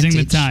 Maximizing the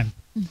advantage.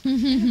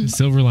 time.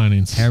 Silver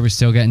linings. Hair was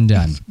still getting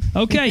done.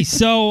 Okay,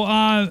 so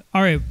all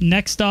right.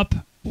 Next up,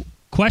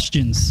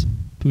 questions.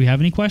 Do we have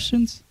any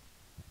questions?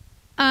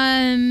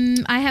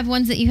 I have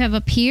ones that you have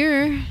up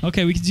here.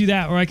 Okay, we could do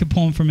that, or I could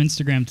pull them from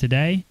Instagram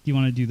today. Do you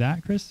want to do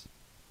that, Chris?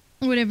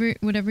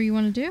 Whatever you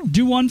want to do.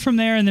 Do one from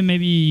there, and then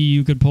maybe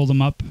you could pull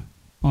them up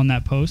on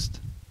that post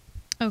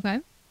Okay.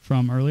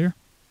 from earlier.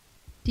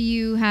 Do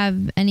you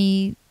have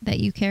any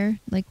that you care,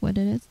 like what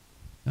it is?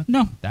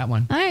 No. That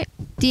one. All right.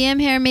 DM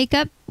hair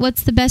makeup.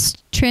 What's the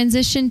best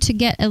transition to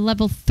get a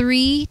level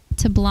 3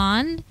 to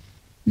blonde?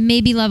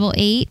 Maybe level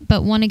 8,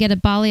 but want to get a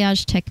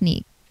balayage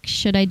technique.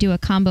 Should I do a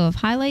combo of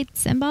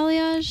highlights and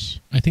balayage?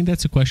 I think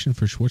that's a question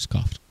for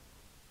Schwarzkopf.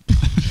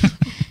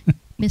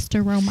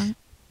 Mr. Roma.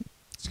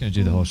 Just going to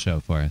do the whole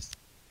show for us.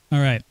 All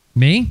right.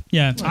 Me?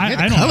 Yeah, You're I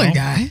the don't color know.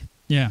 guy.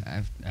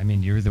 Yeah. I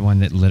mean, you're the one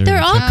that literally.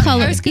 They're all took me.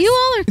 color. You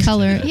all are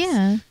color.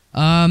 Yeah.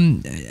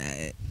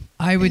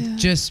 I would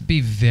just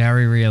be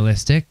very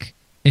realistic.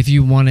 If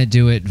you want to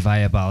do it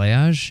via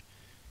balayage,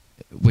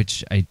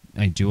 which I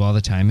do all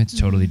the time, it's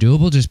totally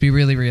doable. Just be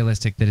really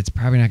realistic that it's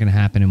probably not going to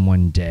happen in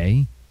one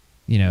day.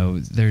 You know,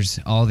 there's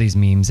all these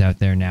memes out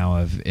there now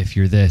of if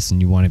you're this and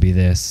you want to be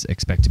this,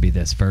 expect to be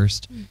this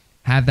first.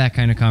 Have that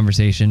kind of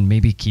conversation.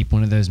 Maybe keep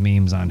one of those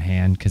memes on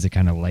hand because it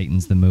kind of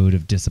lightens the mood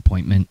of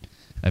disappointment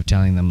of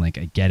telling them, like,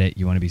 I get it.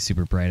 You want to be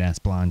super bright ass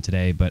blonde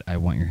today, but I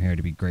want your hair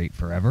to be great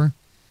forever.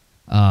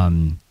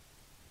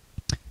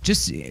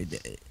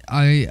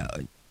 I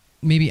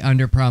maybe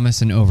under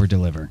promise and over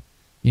deliver.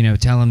 You know,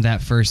 tell them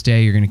that first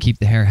day you're going to keep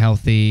the hair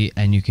healthy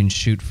and you can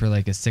shoot for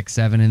like a 6,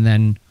 7, and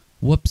then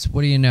whoops,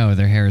 what do you know?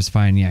 Their hair is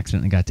fine. You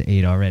accidentally got to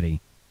 8 already.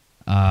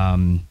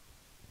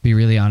 Be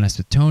really honest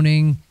with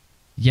toning.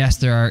 Yes,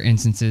 there are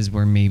instances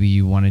where maybe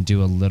you want to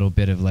do a little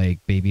bit of like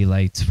baby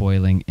lights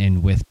foiling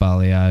in with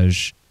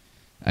balayage.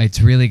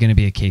 It's really going to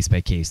be a case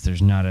by case.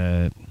 There's not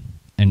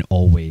an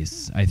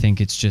always. I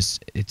think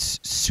it's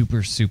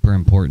super, super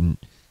important,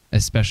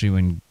 especially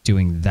when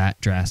doing that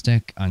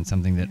drastic on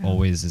something that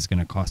always is going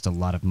to cost a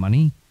lot of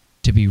money,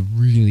 to be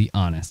really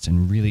honest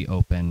and really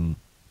open,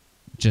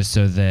 just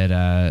so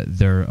that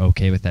they're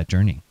okay with that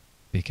journey.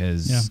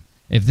 Because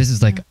if this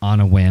is like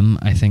on a whim,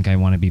 I think I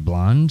want to be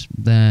blonde,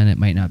 then it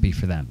might not be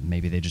for them.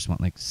 Maybe they just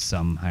want like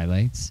some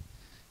highlights.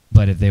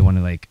 But if they want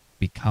to like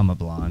become a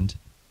blonde,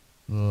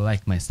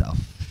 like myself.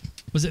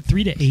 Was it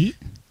 3 to 8?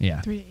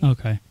 Yeah.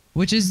 Okay.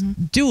 Which is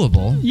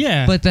doable.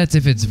 Yeah. But that's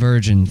if it's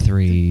virgin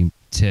 3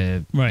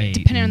 to Right. 8.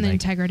 Depending on and, the like,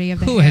 integrity of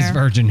the who hair. has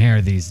virgin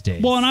hair these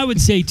days? Well, and I would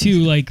say too,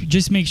 like,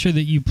 just make sure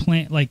that you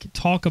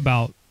talk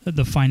about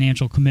the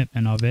financial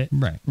commitment of it,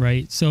 Right.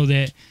 right? So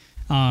that,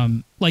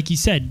 like you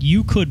said,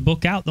 you could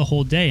book out the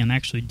whole day and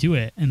actually do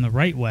it in the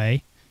right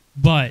way,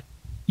 but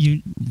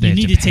you They have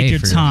need to to take pay your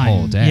for your time.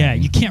 whole day. Yeah,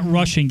 you can't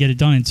rush and get it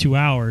done in 2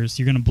 hours.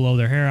 You're going to blow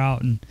their hair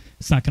out, and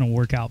it's not going to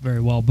work out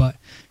very well. But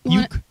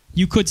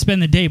you could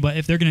spend the day, but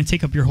if they're going to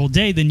take up your whole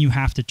day, then you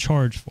have to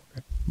charge for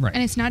it. Right.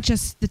 And it's not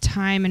just the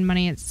time and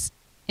money it's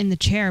in the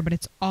chair, but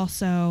it's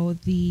also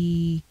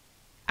the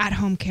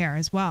at-home care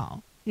as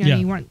well. You know, Yeah.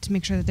 you want to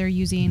make sure that they're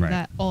using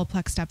Right. the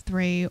Olaplex Step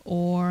 3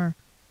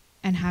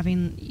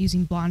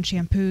 using blonde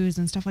shampoos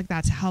and stuff like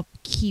that to help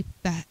keep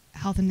the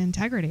health and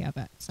integrity of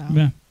it. So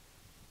Yeah.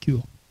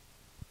 Cool.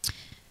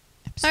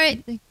 All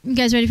right, you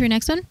guys ready for your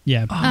next one?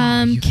 Yeah.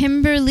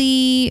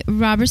 Kimberly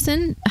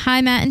Robertson.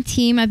 Hi, Matt and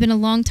team. I've been a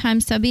long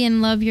time subby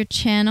and love your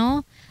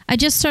channel. I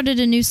just started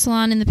a new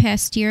salon in the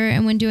past year,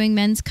 and when doing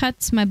men's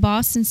cuts, my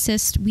boss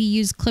insists we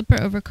use clipper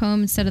over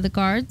comb instead of the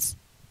guards.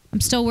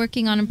 I'm still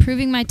working on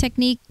improving my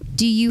technique.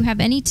 Do you have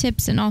any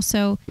tips? And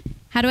also,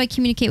 how do I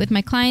communicate with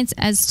my clients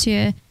as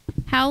to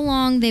how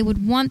long they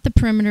would want the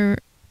perimeter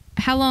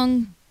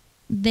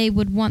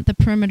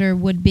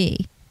would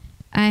be?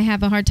 I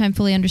have a hard time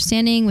fully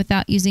understanding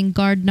without using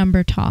guard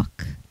number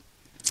talk.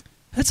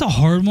 That's a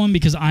hard one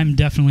because I'm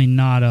definitely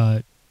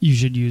not you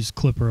should use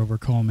clipper over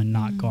comb and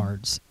not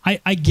guards.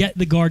 I get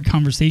the guard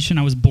conversation.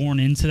 I was born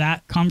into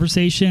that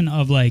conversation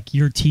of like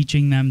you're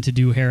teaching them to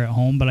do hair at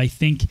home. But I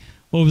think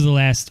over the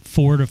last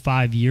 4 to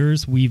 5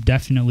 years, we've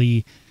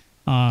definitely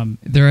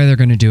They're either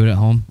going to do it at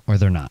home or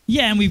they're not.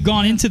 yeah, and we've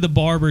gone into the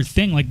barber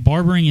thing. Like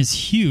barbering is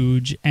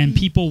huge, and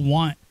people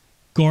want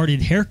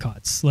guarded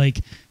haircuts. Like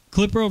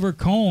clipper over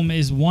comb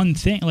is one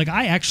thing. Like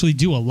I actually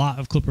do a lot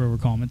of clipper over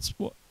comb. It's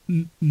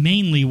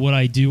mainly what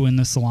I do in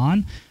the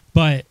salon,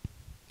 but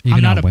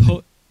Even I'm on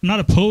women. not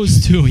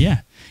opposed to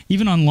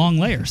even on long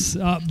layers.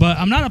 But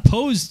I'm not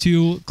opposed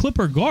to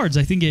clipper guards.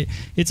 I think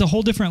it's a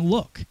whole different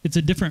look. It's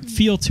a different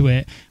feel to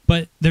it.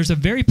 But there's a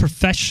very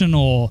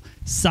professional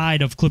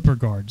side of clipper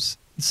guards.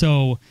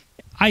 So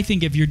I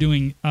think if you're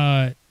doing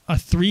a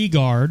 3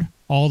 guard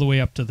all the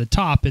way up to the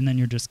top, and then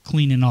you're just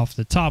cleaning off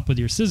the top with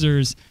your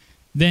scissors,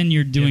 then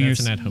you're doing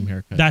that's an at-home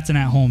haircut. That's an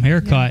at-home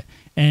haircut,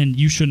 and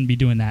you shouldn't be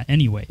doing that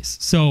anyways.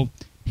 So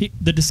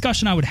the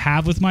discussion I would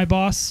have with my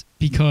boss,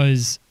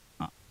 because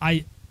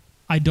I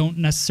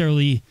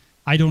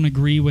don't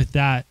agree with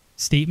that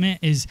statement,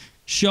 is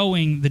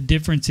showing the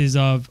differences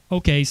of,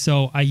 okay,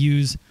 so I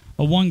use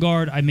a 1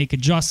 guard, I make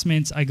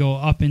adjustments, I go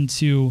up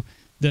into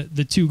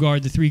the 2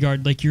 guard, the 3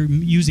 guard, like you're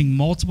using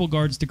multiple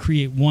guards to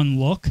create one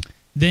look,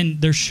 then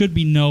there should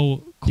be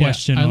no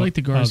question. I like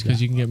the guards of because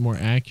that. you can get more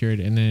accurate,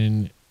 and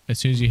then as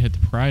soon as you hit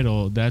the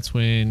parietal, that's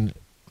when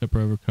clipper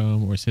over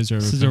comb or scissor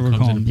over comb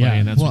comes into play,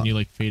 and that's when you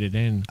like fade it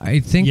in. I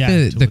think Yeah.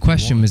 the To what you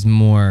question want. was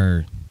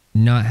more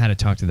not how to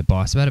talk to the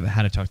boss about it, but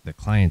how to talk to the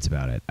clients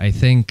about it. I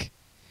think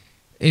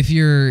if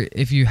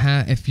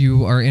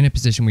you are in a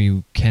position where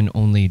you can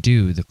only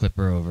do the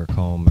clipper over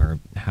comb or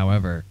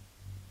however,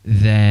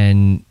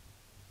 then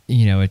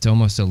it's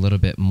almost a little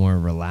bit more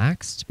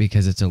relaxed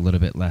because it's a little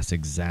bit less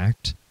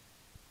exact.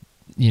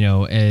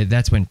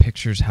 That's when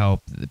pictures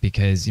help,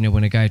 because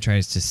when a guy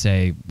tries to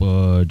say,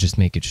 well, just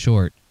make it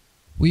short,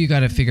 well, you got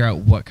to figure out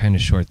what kind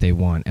of short they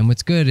want. And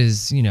what's good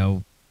is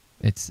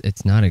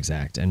it's not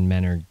exact, and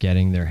men are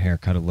getting their hair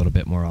cut a little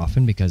bit more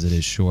often because it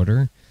is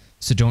shorter.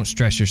 So don't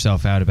stress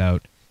yourself out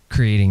about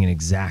creating an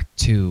exact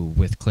 2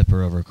 with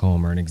clipper over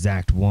comb or an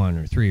exact 1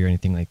 or 3 or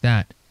anything like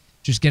that.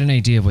 Just get an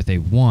idea of what they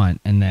want,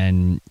 and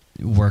then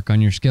work on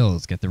your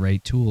skills, get the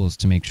right tools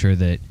to make sure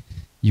that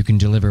you can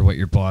deliver what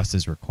your boss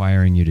is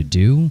requiring you to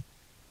do,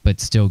 but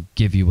still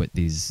give you what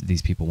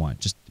these people want.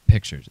 Just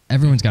pictures.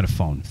 Everyone's got a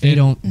phone. If they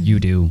don't, you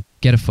do.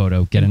 Get a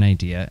photo, get an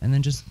idea, and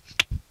then just...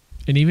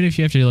 And even if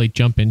you have to like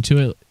jump into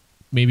it,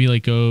 maybe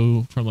like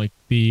go from like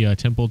the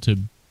temple to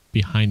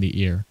behind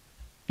the ear,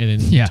 and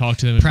then talk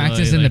to them. And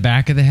practice in the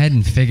back of the head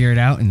and figure it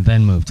out, and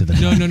then move to the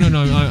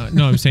No.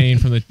 No, I'm saying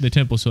from the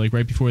temple, so like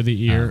right before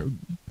the ear,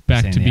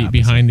 back saying to the opposite.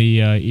 behind the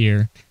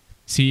ear.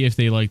 See if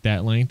they like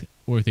that length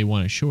or if they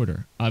want it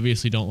shorter.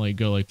 Obviously, don't like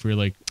go like for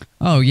like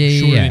Oh, yeah.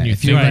 shorter than you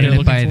If you're think they're running it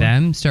looking by for.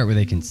 them, start where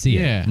they can see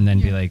Yeah. it, and then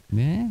be like,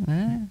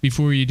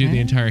 before you do the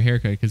entire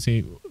haircut, because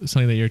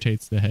something that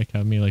irritates the heck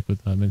out of me, like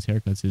with men's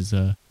haircuts, is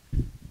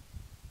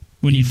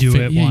when you do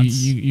it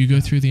once. You go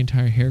through the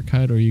entire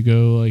haircut, or you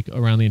go like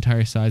around the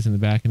entire sides and the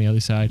back and the other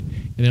side,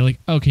 and they're like,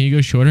 "Oh, can you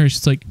go shorter?" It's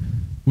just like,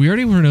 we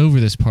already went over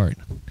this part.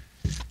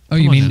 oh,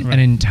 you Come on mean now. an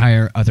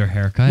entire other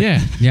haircut?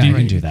 Yeah. Yeah, Do you you-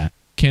 can do that.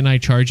 Can I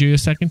charge you a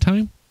second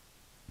time?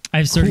 I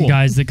have certain Cool.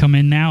 guys that come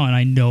in now, and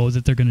I know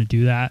that they're going to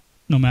do that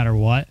no matter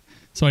what.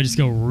 So I just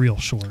go real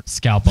short.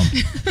 Scalp them.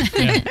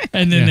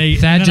 And then Yeah.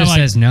 Thad and then I'm just like,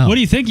 says no. What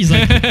do you think? He's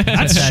like,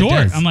 that's Thad short.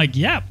 does. I'm like,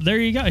 yeah, there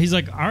you go. He's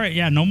like, all right,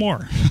 yeah, no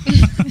more.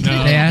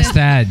 No. They asked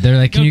Thad. They're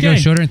like, can you go Okay.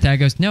 shorter? And Thad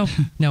goes, no,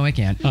 I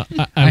can't. I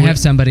I would- have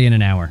somebody in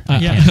an hour. I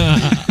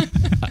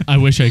can't. I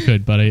wish I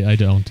could, but I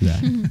don't do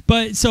that.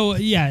 But so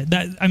yeah,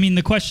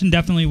 the question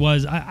definitely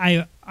was,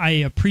 I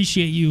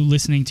appreciate you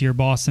listening to your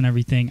boss and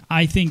everything.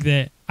 I think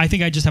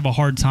I just have a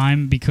hard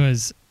time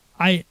because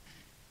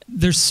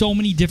there's so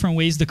many different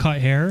ways to cut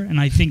hair, and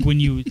I think when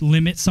you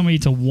limit somebody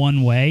to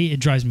one way, it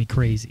drives me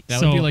crazy.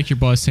 That would be like your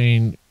boss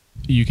saying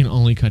you can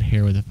only cut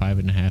hair with a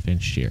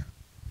 5.5-inch shear.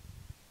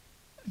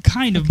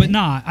 kind of, but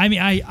not. I mean,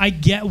 I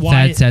get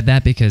why. Thad said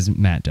that because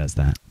Matt does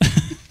that.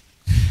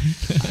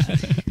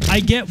 I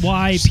get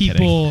why Just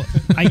people.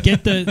 I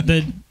get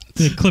the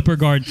the clipper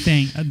guard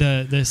thing,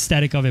 the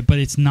aesthetic of it, but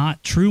it's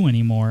not true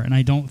anymore. And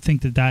I don't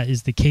think that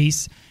is the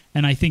case.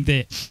 And I think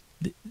that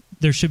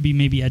there should be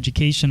maybe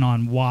education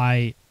on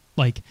why,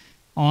 like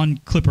on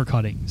clipper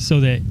cutting, so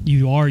that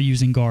you are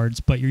using guards,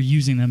 but you're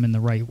using them in the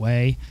right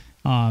way.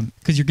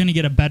 Because you're going to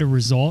get a better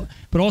result.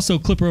 But also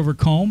clipper over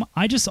comb,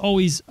 I just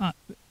always,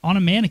 on a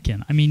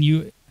mannequin, I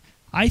mean,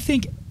 I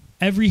think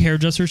every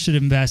hairdresser should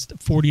invest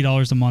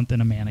 $40 a month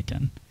in a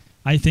mannequin.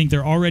 I think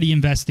they're already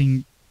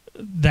investing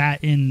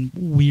that in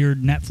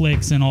weird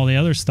Netflix and all the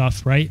other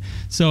stuff, right?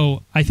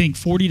 So I think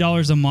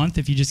 $40 a month,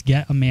 if you just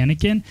get a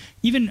mannequin,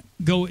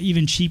 go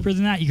even cheaper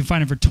than that. You can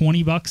find them for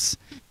 $20.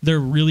 They're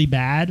really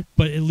bad,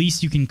 but at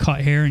least you can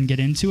cut hair and get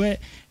into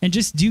it. And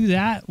just do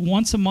that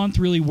once a month,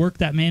 really work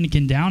that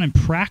mannequin down and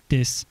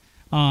practice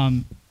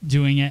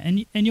doing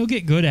it, and you'll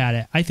get good at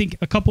it. I think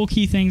a couple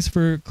key things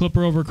for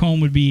clipper over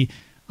comb would be,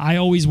 I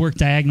always work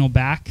diagonal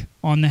back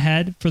on the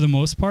head for the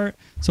most part.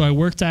 So I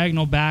work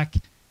diagonal back,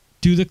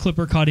 do the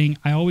clipper cutting.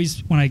 I always,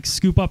 when I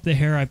scoop up the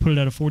hair, I put it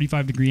at a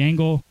 45-degree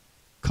angle,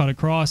 cut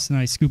across, and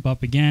I scoop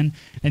up again.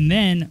 And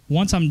then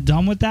once I'm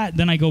done with that,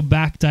 then I go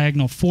back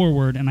diagonal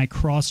forward and I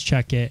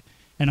cross-check it,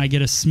 and I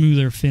get a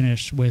smoother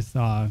finish with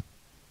the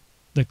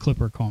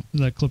clipper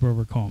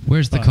over comb.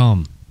 Where's the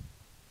comb?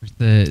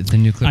 Where's the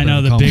new clipper? I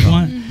know, the comb big comb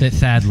one that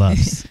Thad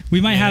loves.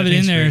 We might have it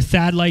in there. great.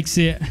 Thad likes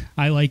it.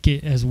 I like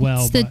it as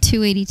well. It's the but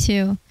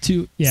 282.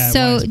 So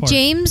Wise Park.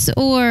 James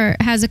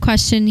has a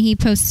question. He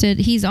posted.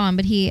 He's on,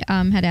 but he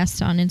had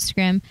asked on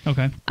Instagram.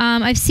 Okay.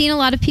 I've seen a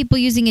lot of people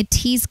using a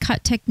tease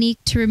cut technique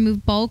to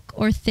remove bulk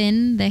or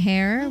thin the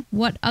hair.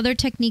 What other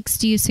techniques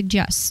do you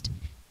suggest?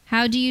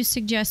 How do you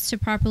suggest to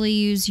properly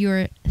use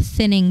your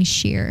thinning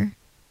shear?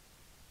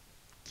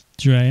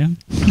 Drea.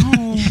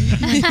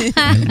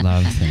 I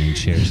love thinning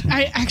shears.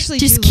 I actually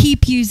Just do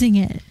keep using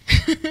it.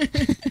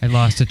 I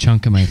lost a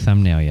chunk of my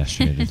thumbnail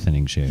yesterday to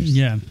thinning shears.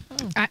 Yeah.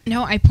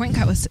 no, I point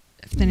cut with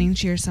thinning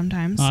shears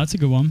sometimes. Oh, that's a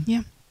good one.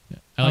 Yeah.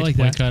 I like like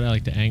to point that. cut. I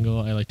like to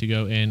angle. I like to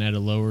go in at a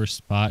lower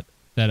spot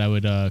that I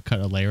would cut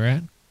a layer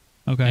at,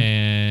 Okay.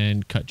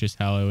 and cut just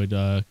how I would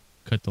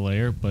cut the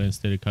layer. But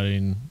instead of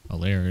cutting a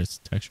layer, it's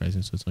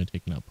texturizing, so it's only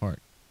taking out part.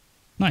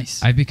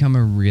 Nice. I've become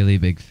a really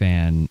big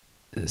fan,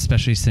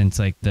 especially since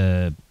like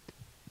the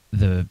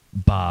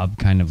bob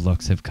kind of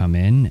looks have come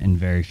in, and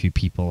very few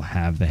people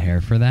have the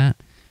hair for that.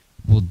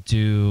 I'll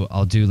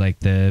do like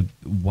the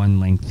one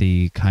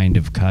lengthy kind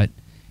of cut,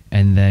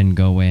 and then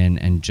go in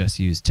and just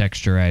use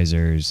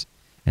texturizers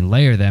and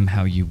layer them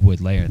how you would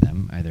layer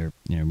them, either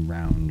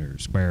round or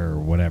square or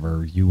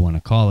whatever you want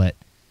to call it,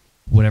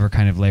 whatever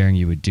kind of layering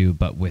you would do,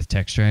 but with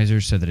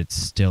texturizers, so that it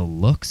still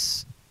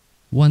looks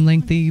one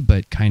lengthy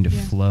but kind of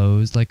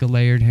flows like a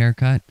layered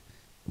haircut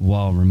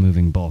while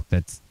removing bulk.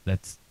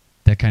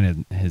 That kind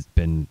of has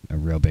been a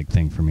real big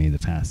thing for me the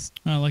past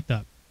I like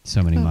that.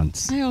 so many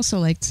months. I also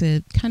like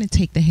to kind of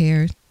take the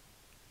hair,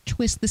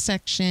 twist the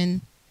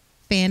section,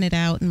 fan it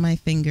out in my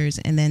fingers,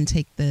 and then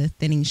take the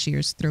thinning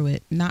shears through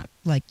it, not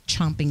like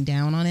chomping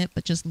down on it,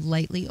 but just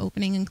lightly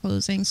opening and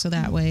closing. So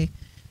that way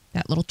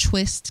that little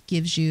twist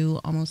gives you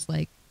almost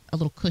like a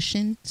little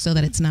cushion so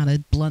that it's not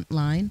a blunt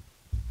line.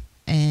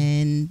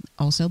 And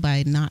also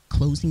by not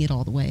closing it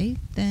all the way,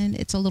 then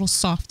it's a little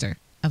softer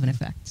of an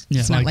effect. Yeah.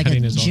 It's not like a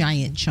Cutting as well.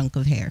 giant chunk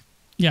of hair.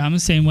 Yeah, I'm the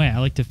same way. I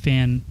like to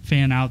fan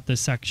out the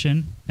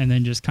section and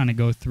then just kind of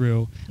go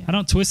through. Yeah. I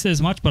don't twist it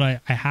as much, but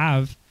I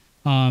have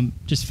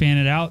just fan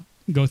it out,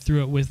 go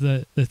through it with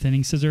the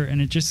thinning scissor,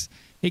 and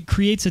it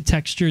creates a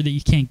texture that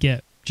you can't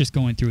get just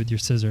going through with your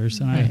scissors,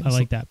 and Right. I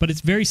like that. But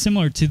it's very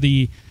similar to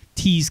the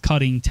tease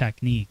cutting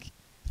technique.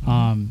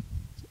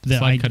 That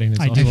Slide cutting is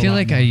I also do I a feel lot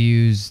like more. I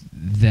use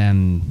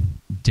them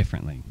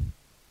differently.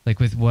 Like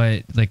with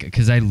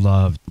because I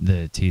love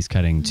the tease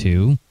cutting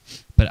too,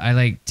 but I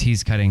like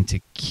tease cutting to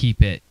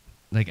keep it,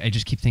 like I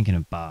just keep thinking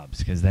of bobs,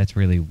 because that's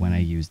really when I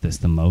use this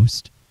the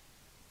most,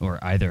 or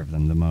either of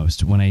them the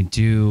most. When I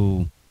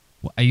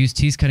use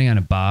tease cutting on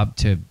a bob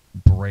to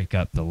break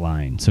up the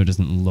line so it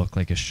doesn't look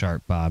like a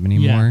sharp bob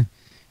anymore.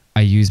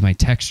 I use my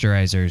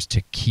texturizers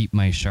to keep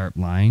my sharp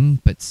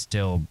line, but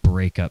still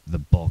break up the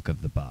bulk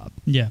of the bob.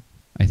 Yeah.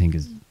 I think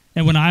is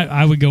And when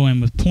I would go in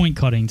with point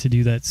cutting to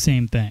do that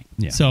same thing.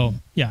 Yeah. So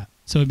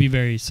it'd be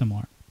very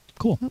similar.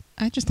 Cool. Well,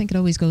 I just think it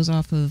always goes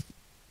off of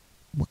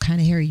what kind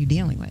of hair are you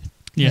dealing with.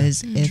 Yeah.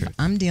 Because if True.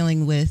 I'm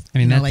dealing with, I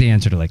mean, that's like, the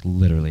answer to like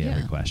literally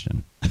every Yeah.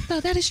 question. no,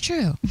 that is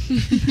true.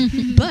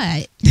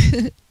 But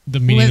The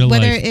meaning of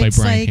Whether life by it's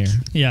Brian like-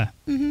 Hare. Yeah.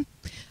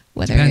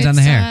 whether Depends on it's,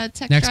 the hair.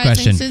 Next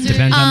question. scissors-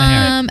 Depends on the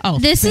hair. Oh,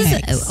 This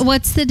thanks. is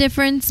what's the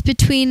difference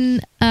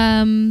between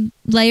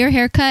layer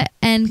haircut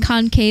and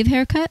concave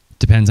haircut?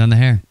 Depends on the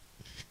hair.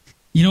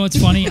 You know what's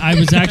funny? I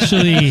was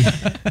actually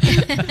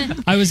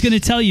I was going to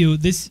tell you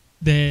this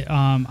that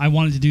I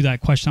wanted to do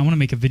that question. I want to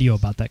make a video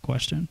about that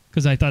question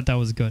because I thought that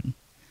was good.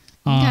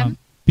 Okay.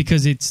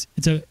 Because it's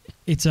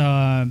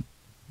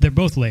they're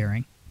both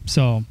layering.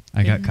 So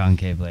I got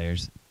concave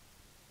layers.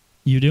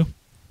 you do.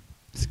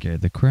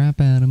 Scared the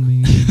crap out of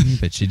me,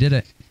 but she did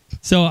it.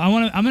 So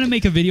I'm gonna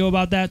make a video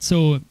about that.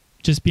 So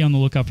just be on the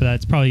lookout for that.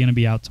 It's probably going to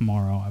be out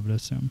tomorrow, I would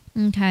assume.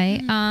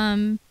 Okay.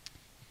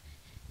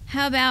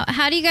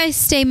 How do you guys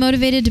stay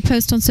motivated to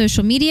post on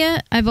social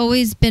media? I've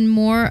always been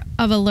more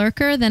of a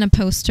lurker than a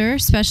poster,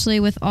 especially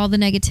with all the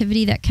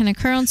negativity that can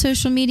occur on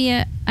social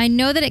media. I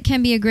know that it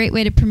can be a great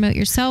way to promote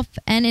yourself,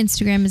 and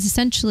Instagram is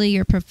essentially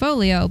your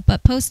portfolio,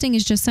 but posting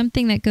is just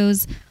something that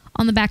goes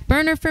on the back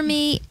burner for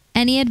me.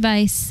 Any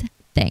advice?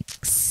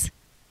 Thanks.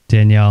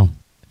 Danielle.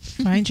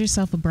 Find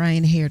yourself a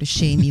Brian hair to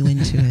shame you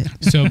into it.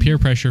 So peer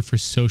pressure for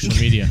social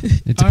media.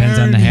 It depends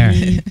on the hair.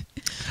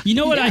 You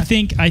know what I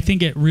think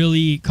it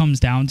really comes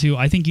down to?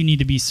 I think you need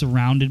to be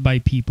surrounded by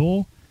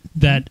people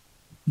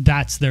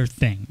that's their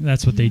thing.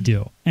 That's what they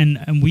do.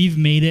 And we've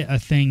made it a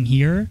thing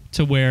here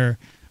to where,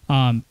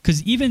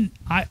 because even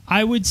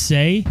I would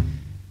say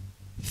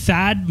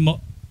Thad,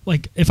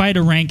 like if I had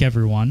to rank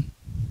everyone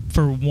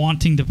for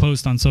wanting to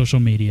post on social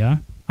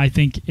media, I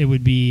think it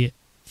would be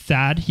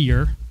Thad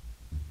here,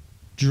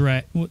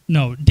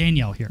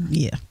 Danielle here.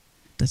 Yeah,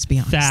 let's be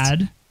honest.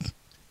 Thad.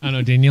 I don't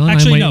know, Danielle and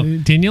Actually, no.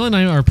 Danielle and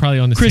I are probably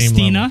on the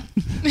same level.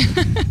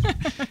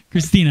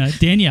 Christina,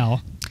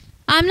 Danielle.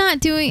 I'm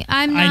not.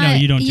 I know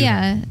you don't do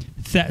Yeah.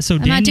 So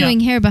I'm not doing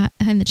hair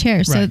behind the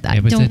chair, so Right. I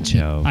It was a don't.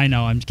 joke. I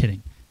know, I'm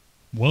kidding.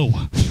 Whoa.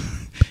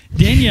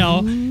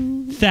 Danielle,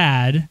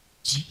 Thad,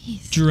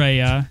 Jeez.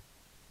 Drea,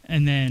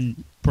 and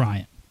then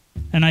Brian.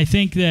 And I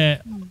think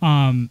that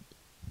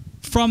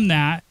from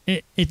that,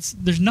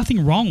 there's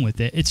nothing wrong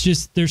with it. It's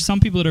just there's some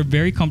people that are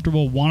very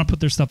comfortable, want to put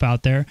their stuff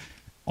out there,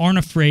 aren't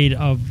afraid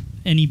of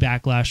any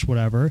backlash,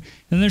 whatever.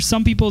 And there's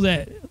some people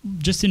that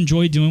just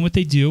enjoy doing what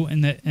they do,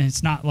 and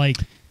it's not like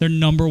their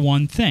number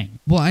one thing.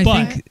 Well,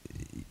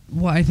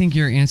 I think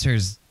your answer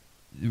is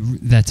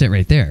that's it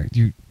right there.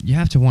 You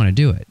have to want to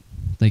do it.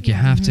 Like you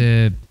have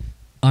to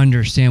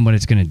understand what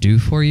it's going to do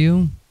for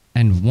you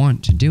and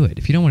want to do it.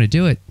 If you don't want to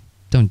do it,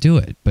 don't do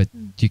it. But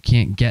you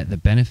can't get the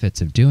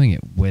benefits of doing it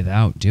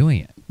without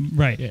doing it.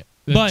 Right. Yeah.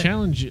 The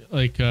challenge,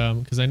 like,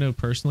 because I know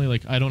personally,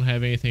 like, I don't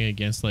have anything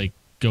against like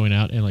going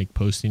out and like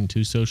posting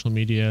to social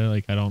media.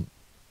 Like, I don't.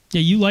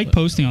 Yeah, you like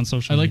posting on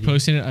social media. I like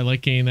posting it. I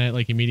like getting that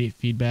like immediate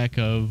feedback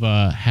of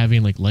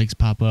having like likes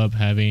pop up,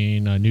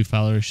 having new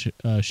followers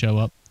show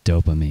up.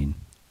 Dopamine.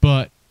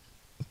 But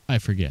I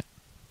forget.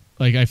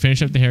 Like I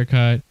finish up the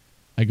haircut.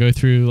 I go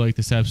through like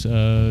the steps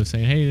of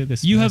saying, "Hey,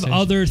 this." You have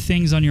other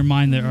things on your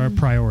mind that are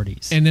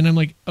priorities, and then I'm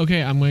like,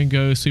 "Okay, I'm going to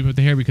go sweep up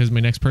the hair because my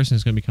next person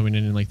is going to be coming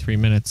in like 3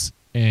 minutes,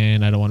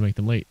 and I don't want to make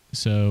them late."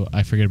 So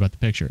I forget about the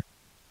picture.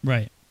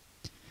 Right.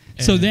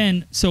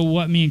 So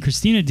what me and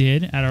Christina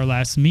did at our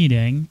last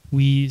meeting,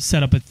 we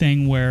set up a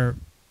thing where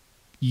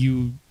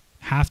you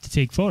have to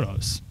take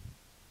photos.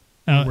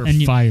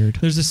 We're fired.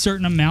 There's a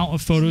certain amount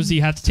of photos that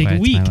you have to take a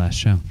It's week. my last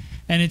show.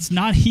 And it's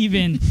not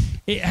even,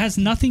 it has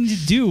nothing to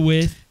do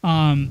with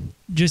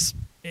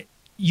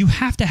you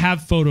have to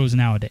have photos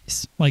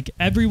nowadays. Like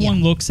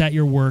everyone looks at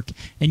your work,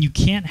 and you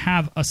can't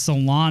have a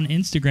salon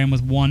Instagram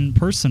with one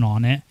person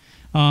on it.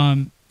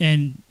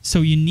 And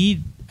so you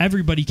need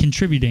everybody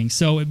contributing.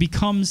 So it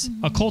becomes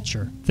a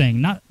culture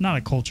thing. Not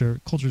a culture.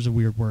 Culture is a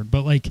weird word,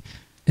 but like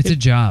it's a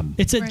job.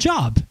 It's a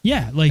job.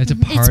 Yeah, like it's a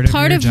part of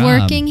your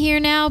job. working here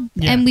now,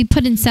 Yeah. and we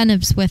put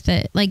incentives with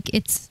it. Like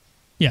it's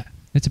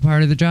It's a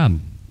part of the job.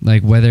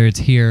 Like whether it's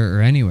here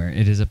or anywhere,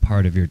 it is a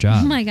part of your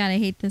job. Oh my god, I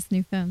hate this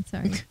new phone.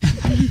 Sorry.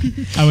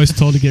 I was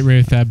told to get rid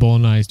of that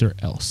bolognized or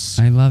else.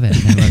 I love it.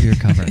 I love your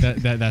cover.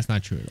 That's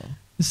not true at all.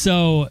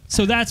 So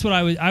that's what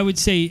I would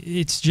say.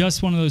 It's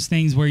just one of those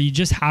things where you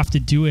just have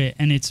to do it,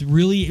 and it's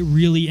really,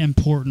 really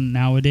important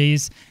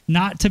nowadays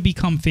not to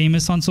become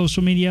famous on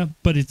social media,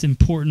 but it's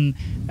important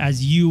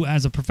as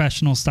a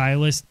professional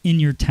stylist in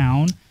your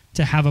town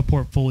to have a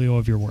portfolio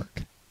of your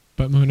work.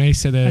 But Monet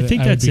said that I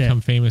think I would that's it.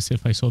 become famous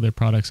if I sold their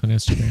products on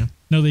Instagram.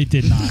 No, they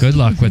did not. Good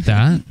luck with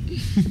that.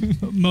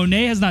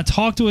 Monet has not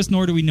talked to us,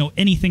 nor do we know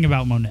anything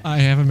about Monet. I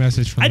have a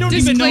message from I don't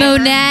Monet. even know.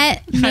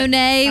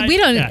 Monet. We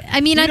don't. yeah. I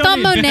mean, We I don't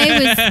thought even- Monet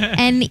was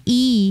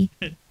N-E.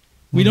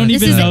 We don't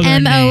This even is know their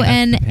name.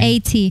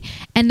 M-O-N-A-T.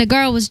 And the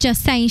girl was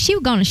just saying she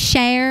was going to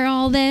share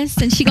all this,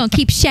 and she going to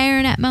keep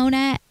sharing at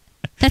Monet.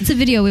 That's a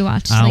video we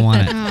watched. I don't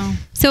want it. Oh.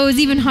 So it was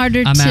even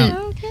harder I'm to.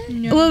 out.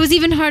 No. Well, it was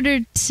even harder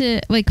to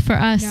for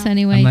us No.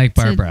 anyway. I'm like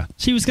to- Barbara.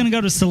 She was going to go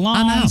to I'm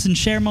salons out. and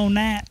share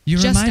Monet. You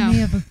Just remind now.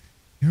 me of a.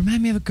 You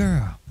remind me of a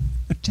girl.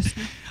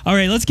 All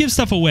right, let's give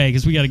stuff away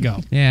because we got to go.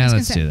 Yeah, was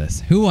let's gonna do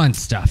this. Who wants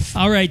stuff?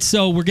 All right,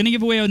 so we're going to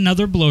give away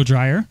another blow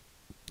dryer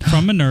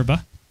from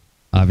Minerva.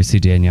 Obviously,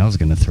 Danielle's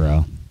gonna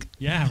throw.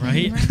 Yeah,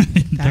 right?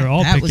 They're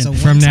all that was picking.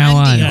 a From now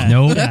on, one-time deal. Yeah.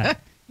 nope. Yeah.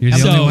 You're the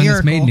So- only one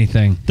that's made Miracle.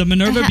 anything. The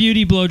Minerva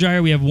Beauty blow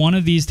dryer, we have one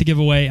of these to give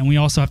away, and we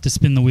also have to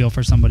spin the wheel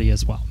for somebody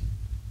as well.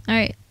 All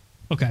right.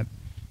 Okay.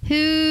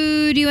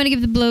 Who do you want to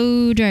give the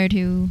blow dryer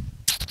to?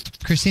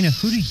 Christina,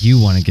 who do you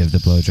want to give the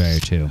blow dryer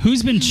to?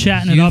 Who's been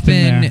chatting it You've up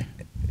in been there?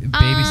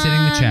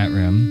 babysitting the chat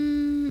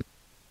room.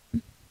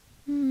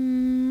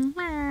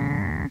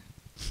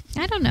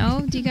 I don't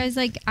know. Do you guys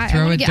like? I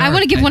Throw want a to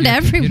dart give at one to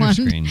your computer everyone.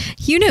 screen.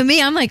 You know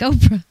me. I'm like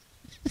Oprah.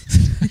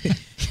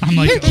 I'm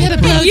like, Get a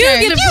Oprah. blow You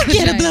dryer. get a You blow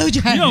get a dryer. blow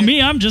dryer. You know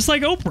me, I'm just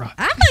like Oprah.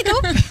 I'm like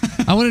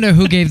Oprah. I want to know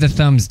who gave the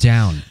thumbs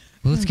down.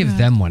 Well, let's give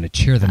them one to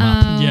cheer them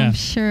up. Yeah. I'm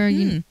sure.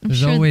 I'm There's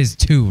sure always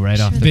two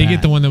right off the They bat.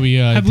 get the one that we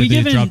Have did we the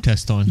given drop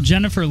test on.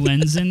 Jennifer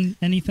Lenzen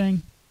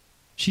anything?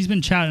 She's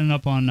been chatting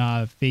up on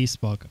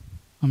Facebook.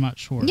 I'm not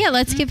sure. Yeah,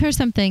 let's give her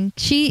something.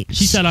 She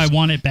She said, I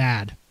want it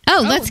bad.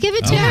 Oh, let's give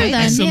it to her then.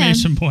 Yeah.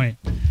 Exclamation point.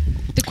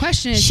 The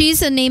question is,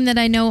 She's a name that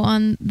I know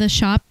on the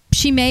shop.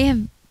 She may have,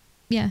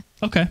 yeah.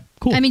 Okay,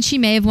 cool. I mean, she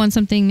may have won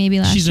something maybe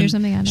last year or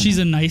something. I don't She's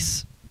know. a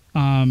nice.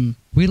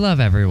 We love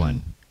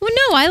everyone. Well,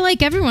 no, I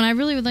like everyone. I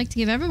really would like to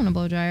give everyone a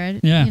blow dryer.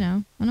 Yeah. You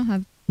know, I don't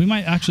have. We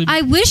might actually.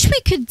 I wish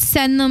we could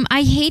send them.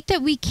 I hate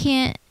that we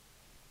can't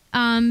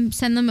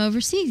send them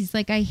overseas.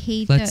 Like, I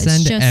hate Let's that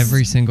it's send just,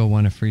 every single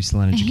one of Free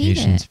Salon I hate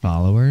Education's it.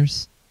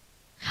 followers.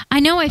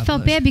 I know I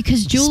felt bad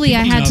because Julie,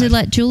 I Speaking had of to it.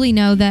 let Julie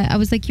know that I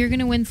was like, you're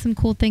going to win some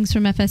cool things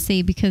from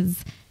FSC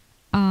because,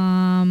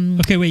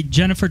 Okay, wait,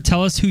 Jennifer,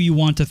 tell us who you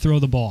want to throw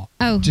the ball.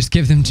 oh, Just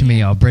give them to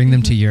me. I'll bring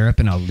them to Europe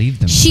and I'll leave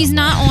them. she's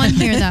somewhere. not on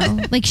here though.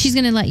 Like, she's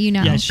going to let you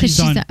know. Yeah, 'cause she's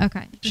on.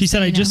 Okay. She said,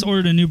 so I you just know.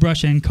 ordered a new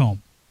brush and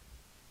comb.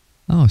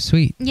 Oh,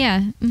 sweet.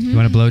 Yeah. mhm. You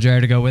want a blow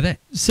dryer to go with it?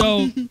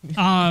 So,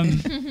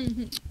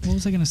 what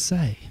was I going to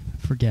say?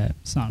 Forget.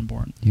 It's not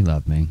important. You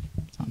love me.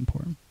 It's not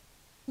important.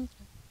 I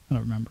don't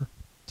remember.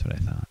 That's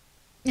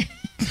what I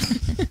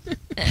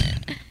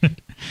thought.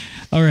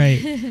 All right,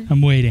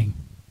 I'm waiting.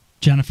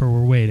 Jennifer,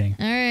 we're waiting.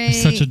 All right.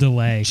 There's such a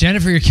delay.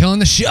 Jennifer, you're killing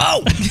the show.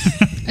 I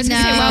was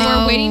gonna say,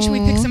 while we're waiting, should we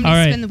pick somebody All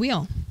right. to spin the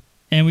wheel?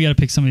 And we got to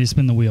pick somebody to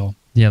spin the wheel.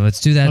 Yeah,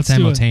 let's do that Let's do it.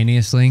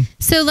 simultaneously.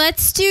 So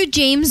let's do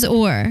James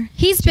Orr.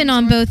 He's been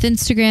on both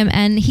Instagram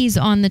and he's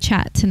on the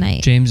chat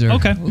tonight. James or,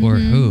 Okay. or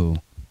who?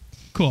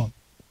 Cool.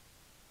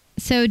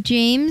 So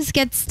James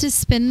gets to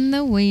spin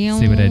the wheel.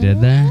 See what I did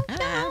there?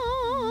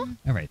 Aw.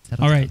 All right.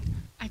 settle All right. down.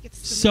 I get to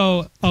spin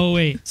So, oh,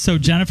 wait. So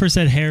Jennifer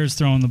said Hare's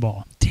throwing the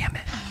ball. Damn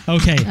it.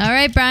 Okay. All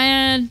right,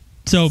 Brian.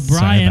 So, Sorry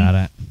Brian,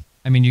 about it.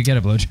 I mean, you get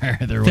a blow dryer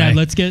either way. Thad,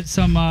 let's get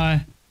some. Oh,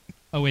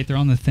 wait. They're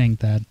on the thing,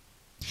 Thad.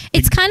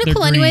 It's kind of They're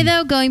cool anyway, green.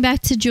 though, going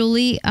back to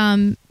Julie,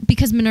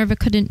 because Minerva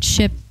couldn't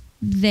ship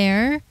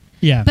there.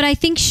 Yeah. But I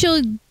think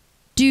she'll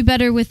do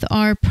better with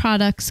our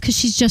products because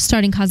she's just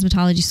starting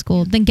cosmetology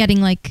school than getting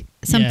like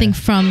something Yeah.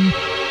 from,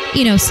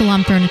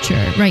 salon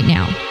furniture right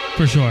now,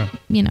 For sure.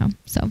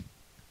 So.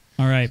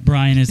 All right.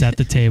 Brian is at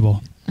the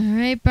table. All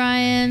right,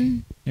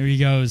 Brian. Here he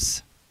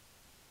goes.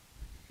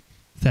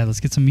 Thad, let's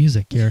get some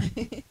music here.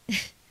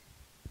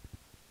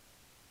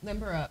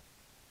 Limber up.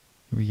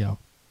 Here we go.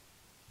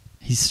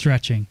 He's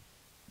stretching.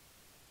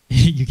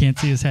 You can't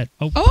see his head.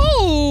 Oh,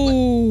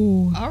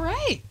 Oh, All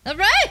right. All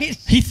right.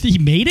 he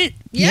made it?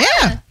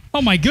 Yeah.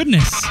 Oh, my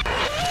goodness. All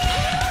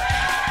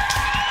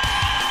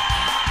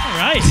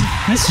right.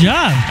 Nice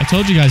job. I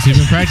told you guys we've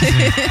been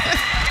practicing.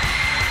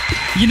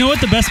 You know what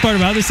the best part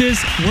about this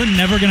is? We're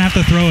never going to have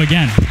to throw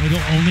again. It'll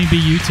only be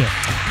you two.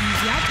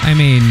 I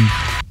mean,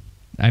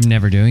 I'm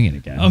never doing it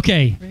again.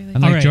 Okay. I'm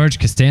All like right. George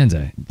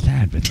Costanza.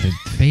 Thad with the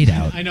fade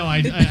out. I know.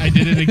 I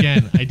did it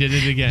again. I did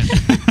it again.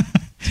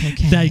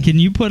 Okay. Thad, can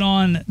you put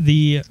on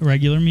the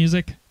regular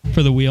music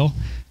for the wheel?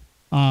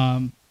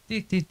 Let's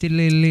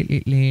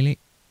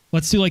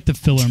do like the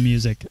filler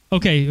music.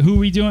 Okay, who are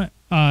we doing?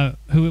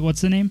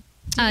 What's the name?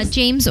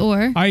 James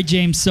Orr. All right,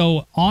 James.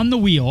 So on the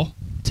wheel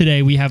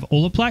today we have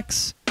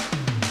Olaplex,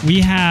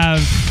 we have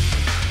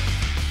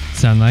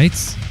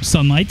Sunlights.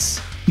 Sunlights,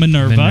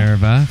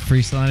 Minerva,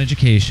 Free Salon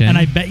Education. and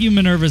I bet you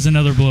Minerva's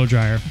another blow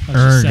dryer. Let's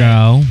just say.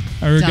 Ergo.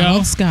 Ergo,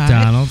 Donald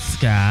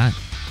Scott.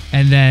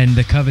 And then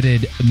the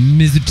coveted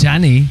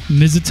Mizutani.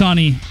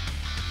 Mizutani,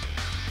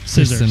 for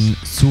scissors. some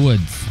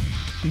swords.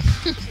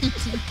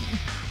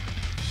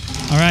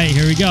 All right,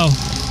 here we go.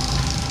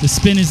 The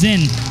spin is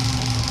in.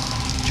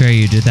 Trey,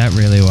 you did that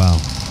really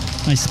well.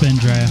 Nice spin,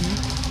 Drea.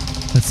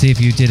 Let's see if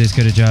you did as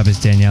good a job as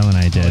Danielle and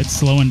I did. Oh, it's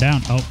slowing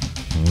down. Oh,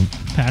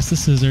 pass the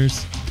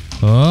scissors.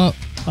 Oh,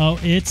 Oh,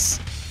 it's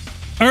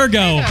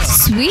Ergo.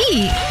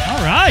 Sweet.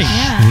 All right.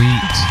 Yeah.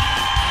 sweet.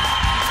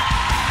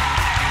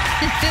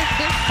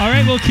 All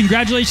right, well,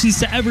 congratulations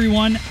to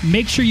everyone.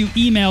 Make sure you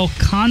email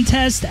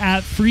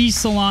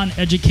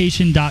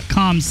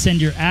contest@freesaloneducation.com.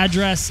 Send your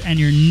address and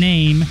your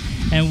name,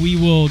 and we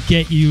will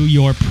get you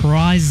your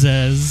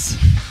prizes.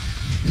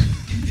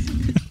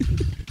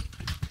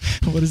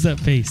 What is that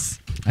face?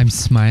 I'm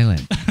smiling.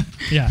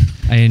 Yeah.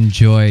 I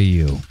enjoy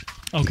you.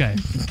 Okay.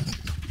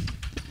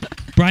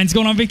 Brian's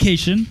going on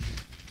vacation.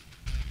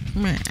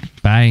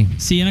 Bye.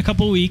 See you in a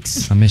couple of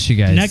weeks. I'll miss you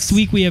guys. Next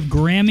week, we have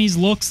Grammys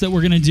looks that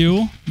we're going to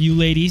do, you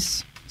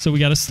ladies. So we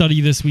got to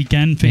study this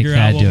weekend, figure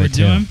out Thad what do we're it,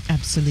 too. doing.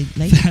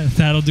 Absolutely.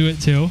 That'll do it,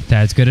 too.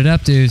 Dad's good at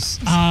updos.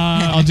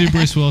 I'll do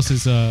Bruce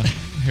Willis's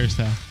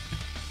hairstyle.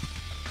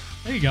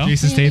 There you go.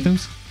 Jason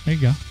Statham's? There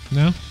you go.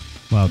 No?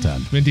 Well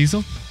done. Vin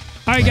Diesel?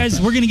 All right, guys,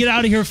 we're going to get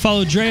out of here.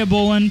 Follow Drea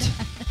Boland.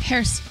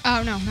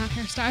 Oh no, not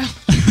hairstyle.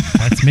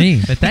 That's me,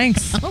 but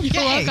thanks.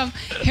 You're welcome.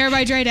 Hair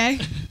by Dre Day.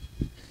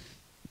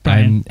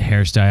 I'm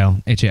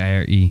hairstyle,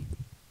 HAIRE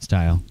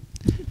style.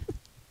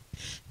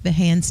 The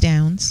hands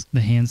downs. The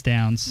hands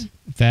downs.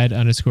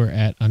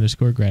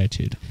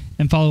 Thad_@_gratitude.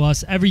 And follow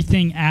us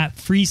everything at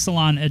Free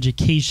Salon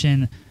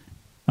Education.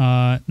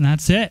 And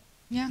that's it.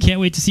 Yeah. Can't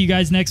wait to see you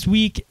guys next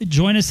week.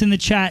 Join us in the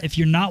chat. If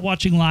you're not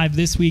watching live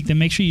this week, then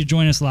make sure you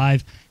join us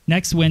live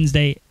next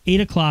Wednesday, 8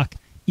 o'clock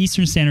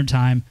Eastern Standard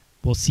Time.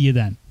 We'll see you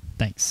then.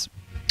 Thanks.